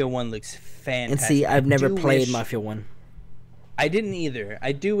Mafia 1 looks fantastic. And see, I've never played Mafia 1. I didn't either.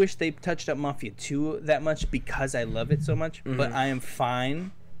 I do wish they touched up Mafia 2 that much because I love it so much. Mm-hmm. But I am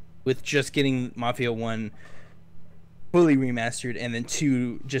fine with just getting Mafia 1 fully remastered and then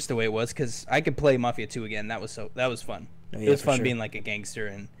 2 just the way it was, because I could play Mafia 2 again. That was fun. Oh, yeah, it was fun being like a gangster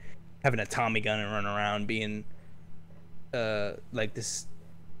and having a Tommy gun and run around, being like this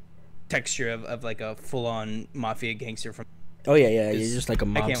texture of like a full-on mafia gangster from. Oh yeah, you're just like a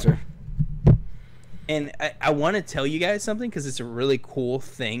mobster. And I want to tell you guys something because it's a really cool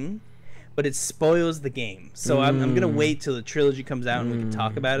thing, but it spoils the game. So I'm gonna wait till the trilogy comes out and we can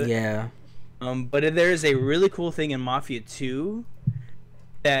talk about it. Yeah. But there is a really cool thing in Mafia 2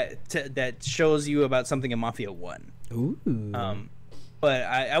 that shows you about something in Mafia 1. Ooh. But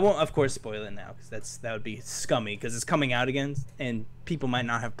I won't, of course, spoil it now because that would be scummy because it's coming out again and people might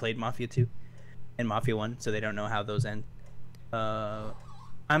not have played Mafia 2 and Mafia 1, so they don't know how those end.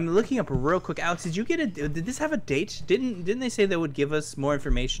 I'm looking up real quick. Alex, did this have a date? Didn't they say they would give us more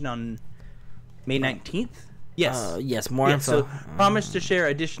information on May 19th? Yes. Yes, more info. So promise to share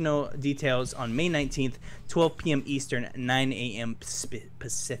additional details on May 19th, 12 p.m. Eastern, 9 a.m.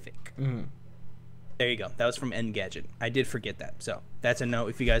 Pacific. Mm-hmm. There you go. That was from Engadget. I did forget that. So that's a note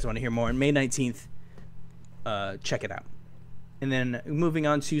if you guys want to hear more. On May 19th, check it out. And then moving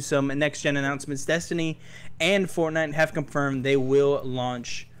on to some next-gen announcements. Destiny and Fortnite have confirmed they will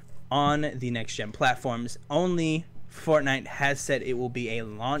launch on the next-gen platforms. Only Fortnite has said it will be a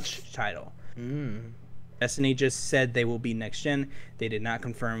launch title. Destiny just said they will be next-gen. They did not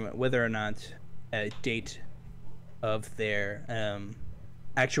confirm whether or not a date of their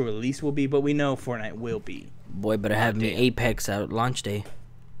actual release will be, but we know Fortnite will be. Boy, better have me Apex out launch day.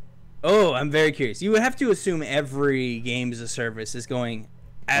 Oh, I'm very curious. You would have to assume every game as a service is going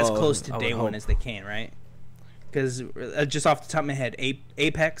as close to day one as they can, right? Because just off the top of my head,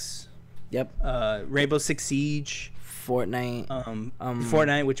 Apex, yep, Rainbow Six Siege, Fortnite,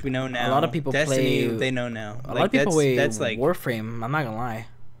 Fortnite, which we know now. A lot of people Destiny, play. They know now. A lot of people play Warframe. I'm not gonna lie.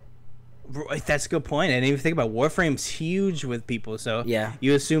 That's a good point. I didn't even think about Warframe's huge with people. So yeah,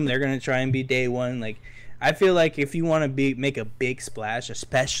 you assume they're gonna try and be day one. Like, I feel like if you want to make a big splash,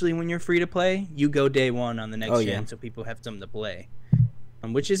 especially when you're free to play, you go day one on the next gen, so people have something to play.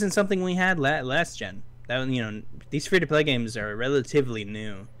 Which isn't something we had last gen. That, these free to play games are relatively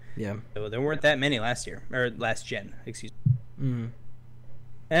new. Yeah. So there weren't that many last gen. Excuse me.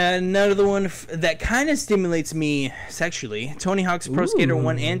 And another one that kind of stimulates me sexually: Tony Hawk's Pro Skater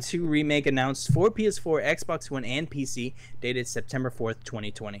 1 and 2 remake announced for PS4, Xbox One, and PC, dated September 4th,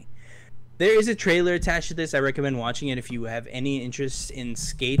 2020. There is a trailer attached to this. I recommend watching it if you have any interest in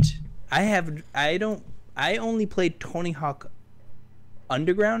skate. I only played Tony Hawk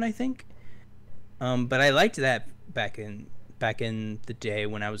Underground, I think. But I liked that back in the day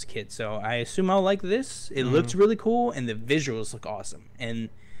when I was a kid. So I assume I'll like this. It looks really cool and the visuals look awesome. And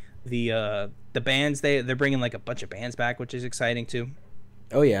the bands, they're bringing like a bunch of bands back, which is exciting too.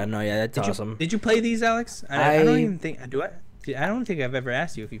 Oh yeah, that's awesome. Did you play these, Alex? I don't even think I don't think I've ever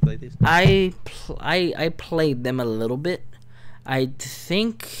asked you if you played these. I played them a little bit. I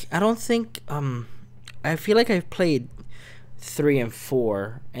feel like I've played 3 and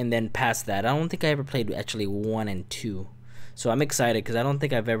 4 and then past that. I don't think I ever played actually 1 and 2. So I'm excited because I don't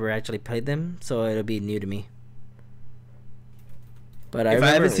think I've ever actually played them, so it'll be new to me. But if I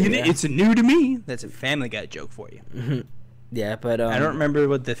haven't seen it, it's new to me. That's a Family Guy joke for you. Yeah, but I don't remember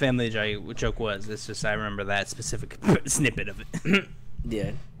what the Family Guy joke was. It's just I remember that specific snippet of it.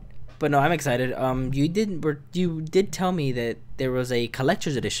 Yeah, but no, I'm excited. You did tell me that there was a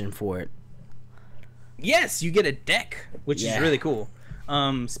collector's edition for it. Yes, you get a deck, which Yeah. is really cool.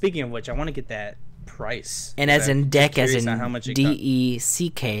 Speaking of which, I want to get that price. And as in deck, as in how much it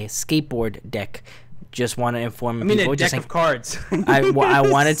DECK, skateboard deck. Just want to inform I mean, people. a just deck of cards. I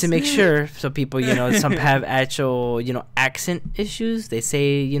wanted to make sure so people, some have actual, accent issues. They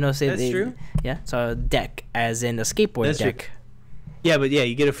say, That's true. Yeah, so deck, as in a skateboard That's deck. true. Yeah, but yeah,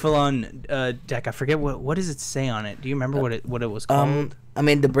 you get a full-on deck. I forget what does it say on it. Do you remember what it was called? I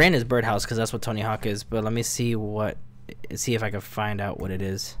mean, the brand is Birdhouse because that's what Tony Hawk is. But let me see if I can find out what it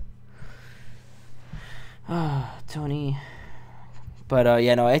is. Tony. But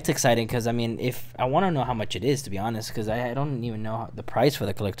it's exciting because if I want to know how much it is, to be honest, because I don't even know the price for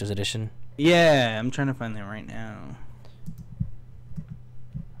the collector's edition. Yeah, I'm trying to find that right now.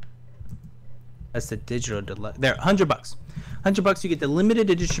 That's the digital deluxe. There, $100. $100, you get the limited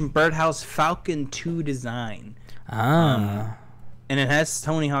edition Birdhouse Falcon 2 design. Ah. And it has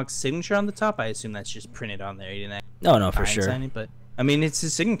Tony Hawk's signature on the top. I assume that's just printed on there. You didn't No, for sure. sign it, but it's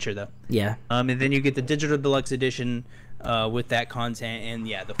his signature though. Yeah. And then you get the digital deluxe edition with that content, and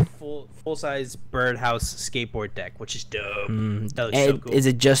yeah, the full size Birdhouse skateboard deck, which is dope. That looks so cool. Is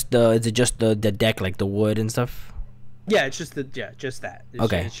it just the deck, like the wood and stuff? Yeah, it's just that.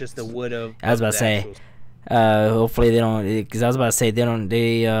 Okay. It's just the wood of. I was about to say. Hopefully they don't, because I was about to say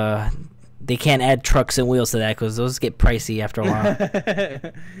they can't add trucks and wheels to that because those get pricey after a while.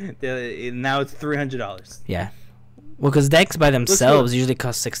 Now it's $300. Yeah. Well, because decks by themselves usually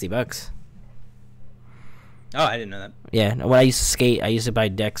cost $60. Oh, I didn't know that. Yeah, when I used to skate, I used to buy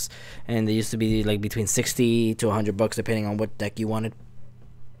decks, and they used to be like between $60 to $100 depending on what deck you wanted.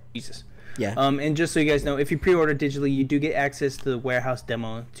 Jesus. Yeah. And just so you guys know, if you pre-order digitally, you do get access to the warehouse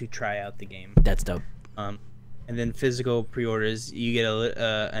demo to try out the game. That's dope. And then physical pre-orders, you get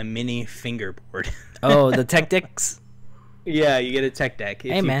a mini fingerboard. Oh, the tech decks. Yeah, you get a tech deck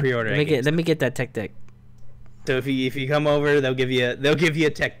if Hey you man, pre-order. let me get that tech deck. So if you come over, they'll give you a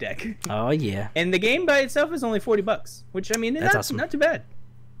tech deck. Oh yeah. And the game by itself is only $40, which That's awesome. Not too bad.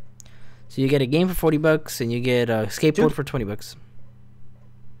 So you get a game for $40, and you get a skateboard for $20.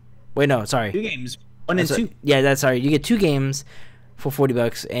 Wait, no, sorry. 2 games, 1 and 2. Yeah, that's sorry. You get 2 games for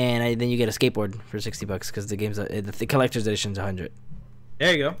 $40, and then you get a skateboard for $60 because the game's the collector's edition's $100.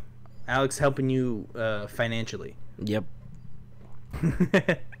 There you go. Alex helping you financially. Yep.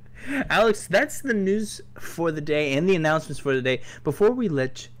 Alex, that's the news for the day and the announcements for the day. Before we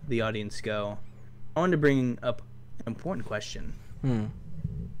let the audience go, I wanted to bring up an important question.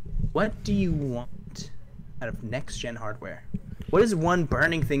 What do you want out of next-gen hardware? What is one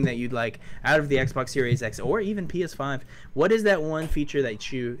burning thing that you'd like out of the Xbox Series X or even PS5? What is that one feature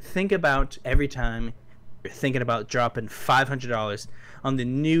that you think about every time you're thinking about dropping $500 on the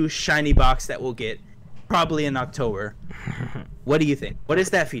new shiny box that we'll get probably in October? What do you think? What is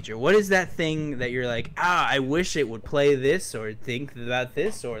that feature? What is that thing that you're like, I wish it would play this or think about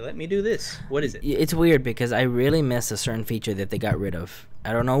this or let me do this? What is it? It's weird because I really miss a certain feature that they got rid of.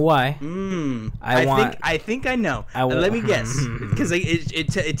 I don't know why. I think I know. Let me guess, because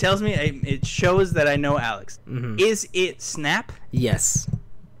it tells me, it shows that I know Alex. Is it Snap? Yes.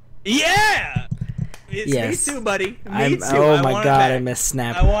 Yeah. Yes. Me too, buddy. Oh my god, I miss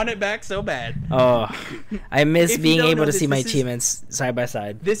Snap. I want it back so bad. Oh, I miss If you being don't able know to this, see my this is- achievements side by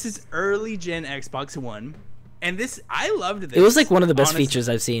side. This is early gen Xbox One, and I loved this. It was like one of the best honestly. features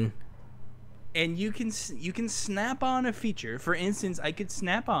I've seen. And you can snap on a feature. For instance, I could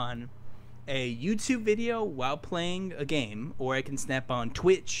snap on a YouTube video while playing a game, or I can snap on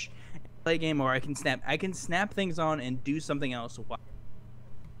Twitch, play a game, or I can snap things on and do something else.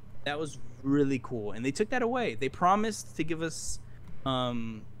 That was really cool, and they took that away. They promised to give us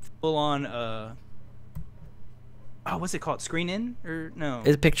full on what's it called? Screen in or no?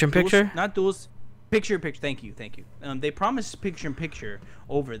 Is it picture in picture? Not duals. Picture in picture. Thank you. They promised picture in picture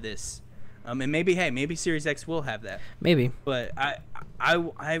over this. And maybe Series X will have that. Maybe. But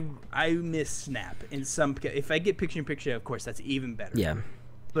I miss Snap in some. If I get picture in picture, of course that's even better. Yeah.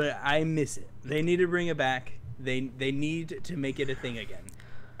 But I miss it. They need to bring it back. They need to make it a thing again.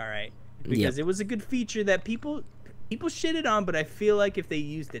 All right. Because it was a good feature that people shitted on, but I feel like if they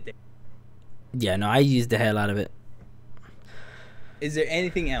used it, Yeah. No, I used the hell out of it. Is there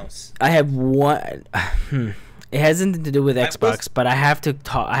anything else? I have one. It has nothing to do with Xbox, but I have to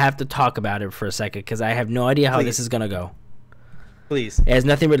talk about it for a second because I have no idea how this is gonna go. Please. It has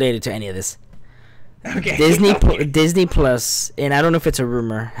nothing related to any of this. Okay. Disney Plus, and I don't know if it's a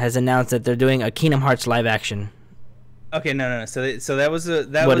rumor, has announced that they're doing a Kingdom Hearts live action. Okay, no. So that was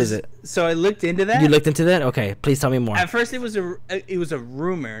What is it? So I looked into that. You looked into that? Okay, please tell me more. At first, it was a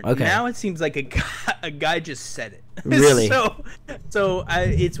rumor. Okay. Now it seems like a guy just said it. Really?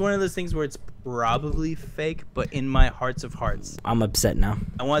 It's one of those things where it's probably fake, but in my hearts of hearts, I'm upset now.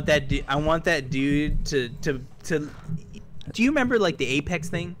 I want that dude to. Do you remember like the Apex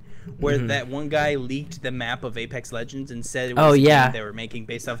thing, where that one guy leaked the map of Apex Legends and said it was a game they were making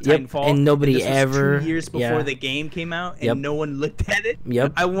based off Titanfall, and nobody this was ever 2 years before the game came out, and no one looked at it.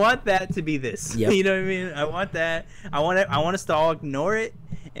 Yep. I want that to be this. Yep. You know what I mean? I want that. I want us to all ignore it,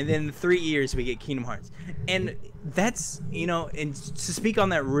 and then in 3 years we get Kingdom Hearts. And that's, and to speak on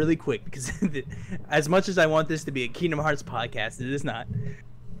that really quick, because as much as I want this to be a Kingdom Hearts podcast, it is not.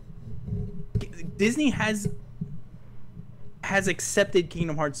 Disney has accepted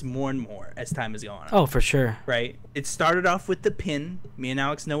Kingdom Hearts more and more as time has gone on. Oh, for sure. Right? It started off with the pin. Me and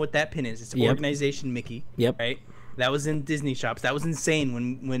Alex know what that pin is. It's Organization Mickey. Yep. Right? That was in Disney shops. That was insane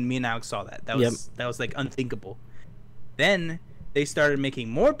when me and Alex saw that. That was like unthinkable. Then they started making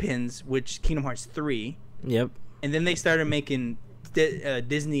more pins, which Kingdom Hearts 3. Yep. And then they started making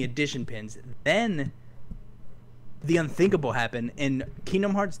Disney Edition pins. Then the unthinkable happened, and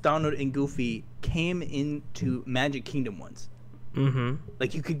Kingdom Hearts, Donald, and Goofy came into Magic Kingdom once. Mm-hmm.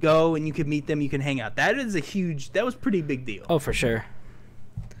 Like, you could go and you could meet them, you can hang out. That was pretty big deal. Oh, for sure.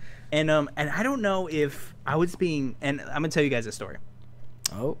 And I don't know if I was being, and I'm gonna tell you guys a story.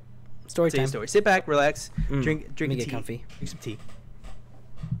 Oh, story time. Story. Sit back, relax, drink Let me a get tea, comfy. drink some tea.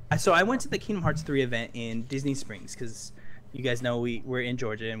 So I went to the Kingdom Hearts 3 event in Disney Springs because you guys know we're in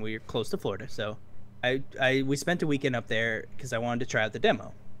Georgia and we're close to Florida. So we spent a weekend up there because I wanted to try out the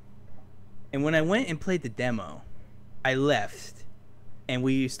demo. And when I went and played the demo, I left, and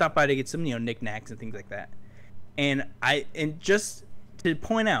we stopped by to get some knickknacks and things like that. And just to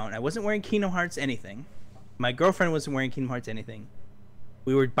point out, I wasn't wearing Kingdom Hearts anything. My girlfriend wasn't wearing Kingdom Hearts anything.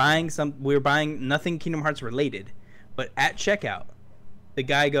 We were buying nothing Kingdom Hearts related. But at checkout, the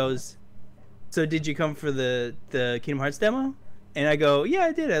guy goes, "So did you come for the Kingdom Hearts demo?" And I go, "Yeah,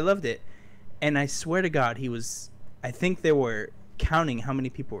 I did. I loved it." And I swear to God, I think they were counting how many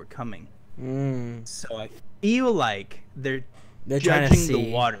people were coming. So I feel like they're trying to judging see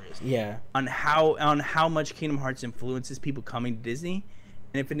the waters. Yeah. On how much Kingdom Hearts influences people coming to Disney.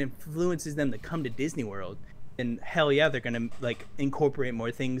 And if it influences them to come to Disney World, then hell yeah, they're going to like incorporate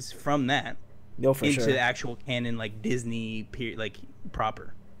more things from that into the actual canon, like Disney like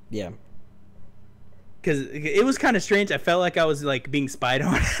proper. Yeah. Because it was kind of strange. I felt like I was like being spied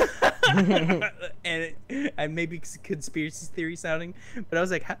on. And I maybe conspiracy theory sounding, but I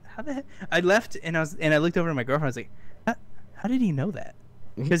was like, how the heck? I left and I looked over at my girlfriend. I was like, how did he know that?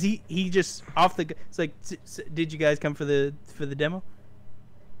 Because he just off the. It's like, did you guys come for the demo?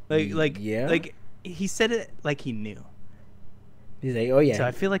 Like he said it like he knew. He's like, oh yeah. So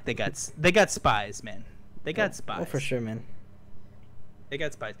I feel like they got spies, man. They got spies. Oh, for sure, man. They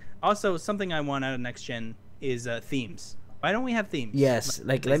got spies. Also, something I want out of next gen is themes. Why don't we have themes? Yes,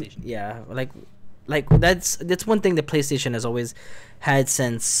 like that's one thing that PlayStation has always had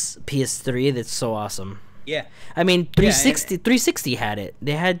since PS3. That's so awesome. Yeah. I mean, 360 had it.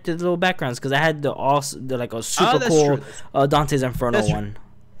 They had the little backgrounds because I had the like a super cool Dante's Inferno one.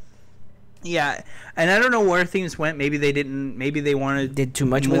 Yeah, and I don't know where things went. Maybe they didn't. Maybe they did too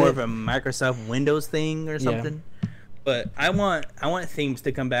much more with of a Microsoft Windows thing or something. Yeah. But I want themes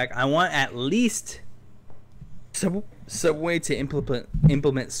to come back. I want at least some way to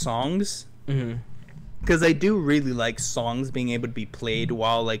implement songs. Mm-hmm. Because I do really like songs being able to be played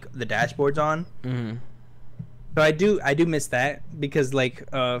while like the dashboard's on. Mm-hmm. So I do miss that because like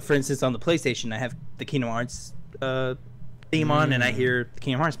for instance on the PlayStation I have the Kingdom Hearts theme on and I hear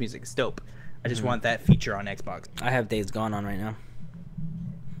Kingdom Hearts music. It's dope. I just want that feature on Xbox. I have Days Gone on right now.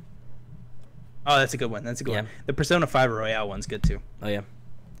 Oh, that's a good one. That's a good one. The Persona 5 Royale one's good too. Oh yeah.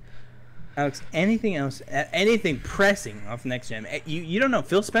 Alex, anything else? Anything pressing off next gen? You don't know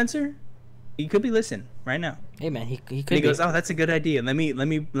Phil Spencer? He could be listening right now. Hey man, he could. And he goes, "Oh, that's a good idea. Let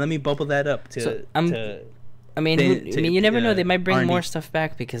me bubble that up to." I mean, you never know. They might bring more stuff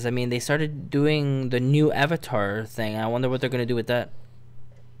back because I mean, they started doing the new Avatar thing. I wonder what they're gonna do with that.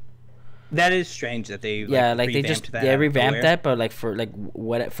 That is strange that they revamped that, but like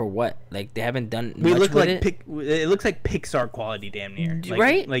for what like they haven't done much with like it. It looks like Pixar quality, damn near. Like,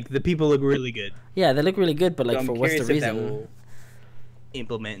 right? Like the people look really good. Yeah, they look really good, but like so for what's the reason? That will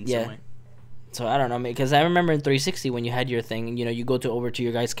implement in some way. So I don't know, because I remember in 360 when you had your thing, you go over to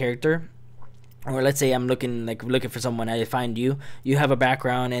your guy's character, or let's say I'm looking for someone, I find you have a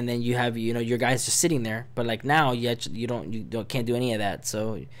background, and then you have your guy's just sitting there. But like now you can't do any of that.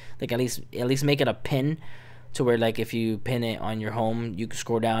 So like at least make it a pin, to where like if you pin it on your home, you can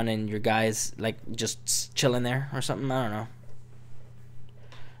scroll down and your guy's like just chilling there or something. I don't know.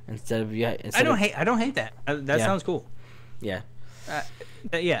 Instead of I don't hate that. That sounds cool. Yeah.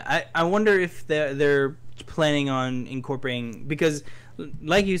 I wonder if they're planning on incorporating, because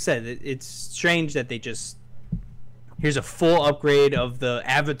like you said, it's strange that they just, here's a full upgrade of the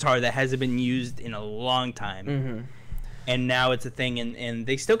avatar that hasn't been used in a long time, and now it's a thing, and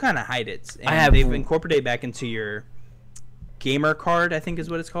they still kind of hide it. And they've incorporated back into your gamer card, I think is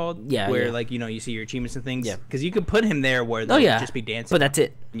what it's called. Yeah. Where like you see your achievements and things. Yeah. Because you could put him there where they'll just be dancing. But that's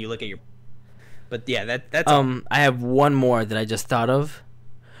it. And you look at your. But yeah, that's. I have one more that I just thought of.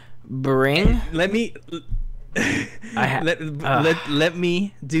 Bring. Let me. let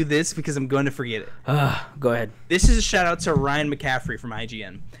me do this because I'm going to forget it. Go ahead. This is a shout out to Ryan McCaffrey from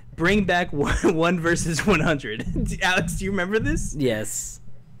IGN. Bring back 1 versus 100. Alex, do you remember this? Yes.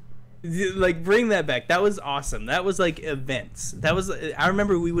 Like, bring that back. That was awesome. That was like events. I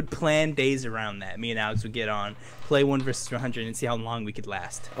remember we would plan days around that. Me and Alex would get on, play 1 versus 100, and see how long we could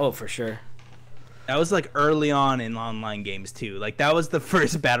last. Oh, for sure. That was like early on in online games too. Like that was the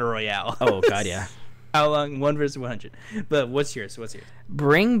first battle royale. Oh god, yeah. How long? 1 versus 100. But what's yours?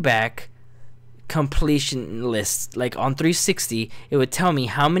 Bring back completion lists. Like on 360, it would tell me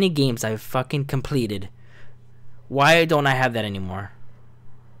how many games I've fucking completed. Why don't I have that anymore?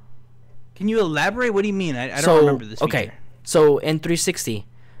 Can you elaborate? What do you mean? I don't remember this. Okay, so in 360,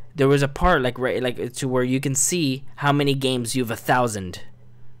 there was a part like to where you can see how many games you've 1,000.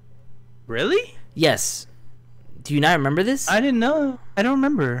 Really? Yes. Do you not remember this? I didn't know. I don't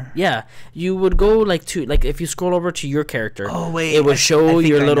remember. Yeah, you would go if you scroll over to your character. Oh wait, it would show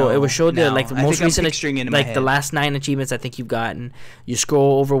your little. It would show the the most recent, the last 9 achievements I think you've gotten. You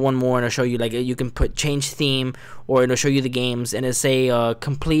scroll over one more and it'll show you you can change theme, or it'll show you the games and it'll say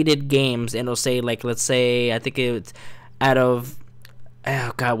completed games, and it'll say let's say I think it's out of.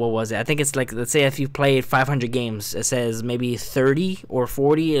 Oh god, what was it? I think it's let's say if you played 500 games, it says maybe 30 or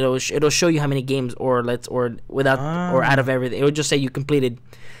 40. It'll show you how many games, or out of everything. It would just say you completed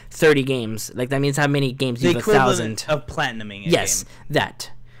 30 games. Like that means how many games you've 1,000 of platinuming. Yes, game. that.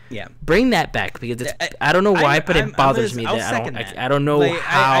 Yeah. Bring that back because I don't know why, but it bothers me that I don't know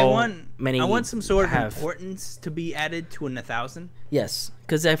how many. I want some sort of importance to be added to 1,000. Yes,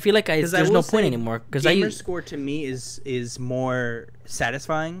 because I feel like there's no point anymore. Because gamer score to me is more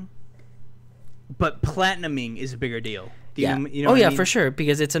satisfying, but platinuming is a bigger deal. Yeah. You know I mean? For sure.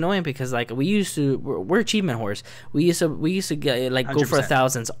 Because it's annoying because we're achievement whores. We used to get go for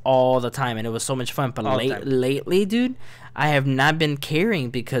 1,000s all the time, and it was so much fun. But lately, dude, I have not been caring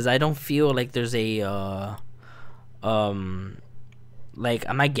because I don't feel like there's a I'm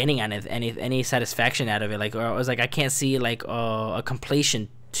not getting any satisfaction out of it. Or I was I can't see a completion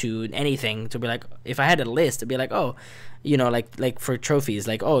to anything to be if I had a list to be for trophies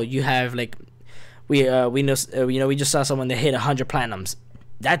you have we know we just saw someone that hit 100 platinums.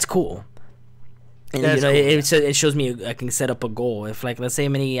 That's cool. And cool. It shows me I can set up a goal. If let's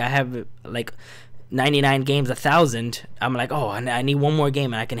say I have 99 games 1,000, I'm I need one more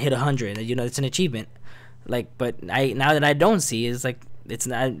game and I can hit 100. It's an achievement. But now that I don't see is it's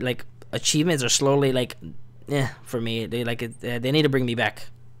not achievements are slowly for me. They need to bring me back.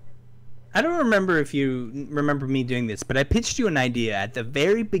 I don't remember if you remember me doing this, but I pitched you an idea at the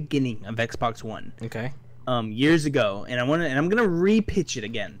very beginning of Xbox One. Okay. Years ago, and I'm gonna re-pitch it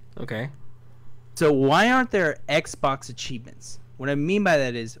again. Okay. So why aren't there Xbox achievements? What I mean by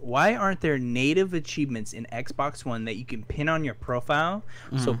that is, why aren't there native achievements in Xbox One that you can pin on your profile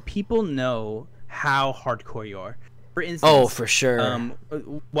so people know how hardcore you are? For instance, for sure.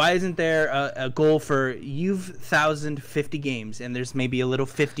 Why isn't there a goal for you've 1,050 games and there's maybe a little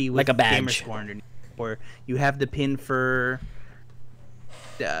 50 with a badge, gamer score underneath, or you have the pin for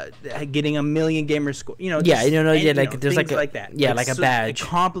getting 1 million gamer score? There's things like that. Yeah, a badge.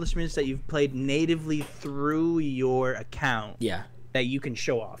 Accomplishments that you've played natively through your account. Yeah. That you can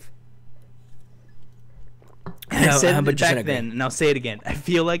show off. I said it back then, and I'll say it again. I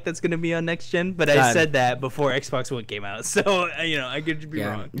feel like that's going to be on next gen, but I said that before Xbox One came out, so I could be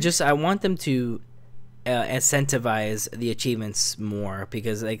wrong. I want them to incentivize the achievements more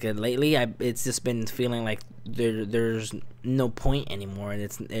because lately, it's just been feeling like there's no point anymore,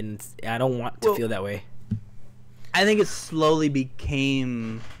 and I don't want to feel that way. I think it slowly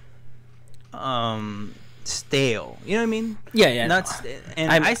became stale. You know what I mean? Yeah.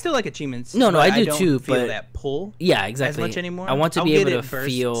 I still like achievements. No, I do don't too. Feel but that pull. Yeah, exactly. As much anymore. I want to be able to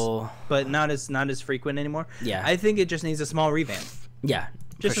feel, but not as frequent anymore. Yeah. I think it just needs a small revamp. Yeah.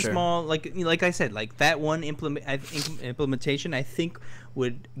 Just a small like I said, that one implementation I think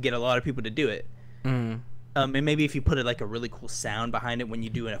would get a lot of people to do it. And maybe if you put it like a really cool sound behind it when you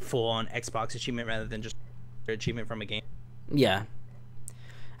do a full-on Xbox achievement rather than just an achievement from a game. Yeah.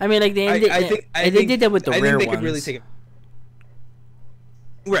 I mean, like they did that with the rare ones. Could really take it.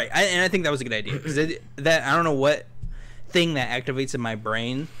 Right, and I think that was a good idea because that I don't know what thing that activates in my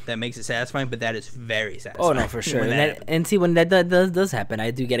brain that makes it satisfying, but that is very satisfying. Oh no, for sure. And see, when that does happen,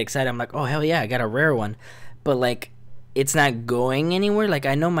 I do get excited. I'm like, oh hell yeah, I got a rare one, but like, it's not going anywhere. Like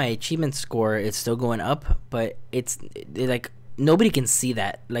I know my achievement score is still going up, but it's like nobody can see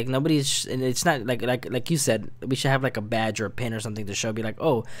that. Like nobody's, and it's not like you said. We should have like a badge or a pin or something to show. Be like,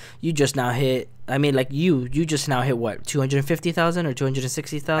 oh, you just now hit. I mean, like you just now hit what, 250,000 or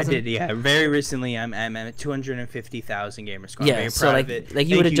 260,000? I did, yeah. Very recently, I'm at 250,000 gamer score. Yeah, I'm very so proud like of it.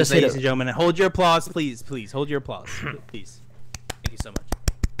 you would have just hit. Ladies and gentlemen, hold your applause, please. Hold your applause, please. Thank you so much.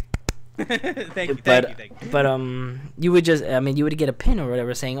 Thank you. But you would just, I mean, you would get a pin or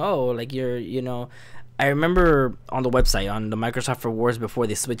whatever saying, oh, like you're, you know. I remember on the website, on the Microsoft Rewards before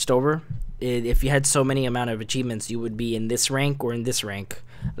they switched over, if you had so many amount of achievements, you would be in this rank or in this rank.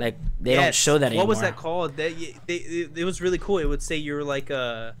 Like they don't show that anymore. What was that called? It was really cool. It would say you were like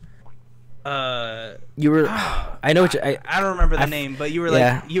a. You were. I know what you. I don't remember the name, but you were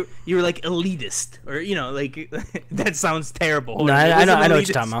like you were like elitist, or you know, like that sounds terrible. No, I know what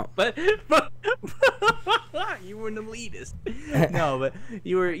you're talking about. But you were an elitist. No, but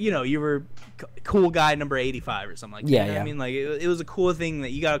you were cool guy number 85 or something like that. Yeah. I mean, like it was a cool thing that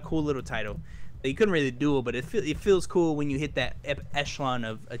you got a cool little title. You couldn't really do it, but it feels cool when you hit that echelon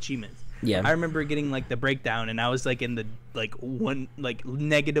of achievements. Yeah. I remember getting like the breakdown, and I was like in the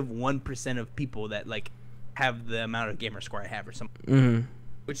negative 1% of people that like have the amount of gamer score I have or something. Mm-hmm.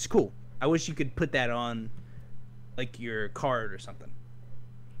 Which is cool. I wish you could put that on like your card or something.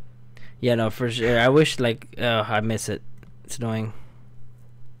 Yeah, no, for sure. I wish I miss it. It's annoying.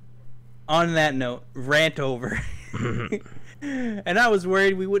 On that note, rant over. And I was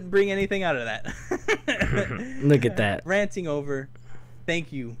worried we wouldn't bring anything out of that. Look at that. Ranting over.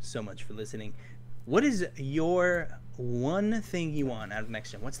 Thank you so much for listening. What is your one thing you want out of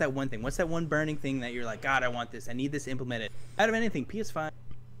next gen? What's that one thing? What's that one burning thing that you're like, God, I want this. I need this implemented. Out of anything, PS5.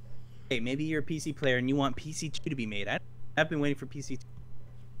 Hey, maybe you're a PC player and you want PC2 to be made. I've been waiting for PC2.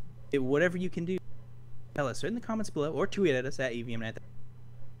 Whatever you can do, tell us in the comments below or tweet at us at EVMNet.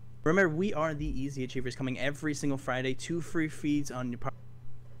 Remember, we are the Easy Achievers, coming every single Friday. 2 free feeds on your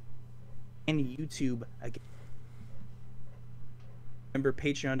and YouTube again. Remember,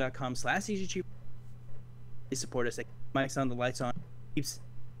 patreon.com/easyachiever. Please support us. Mics on, the lights on. Keeps.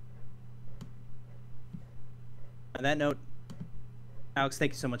 On that note, Alex,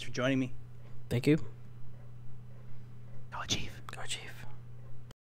 thank you so much for joining me. Thank you. Go Chief. Go Chief.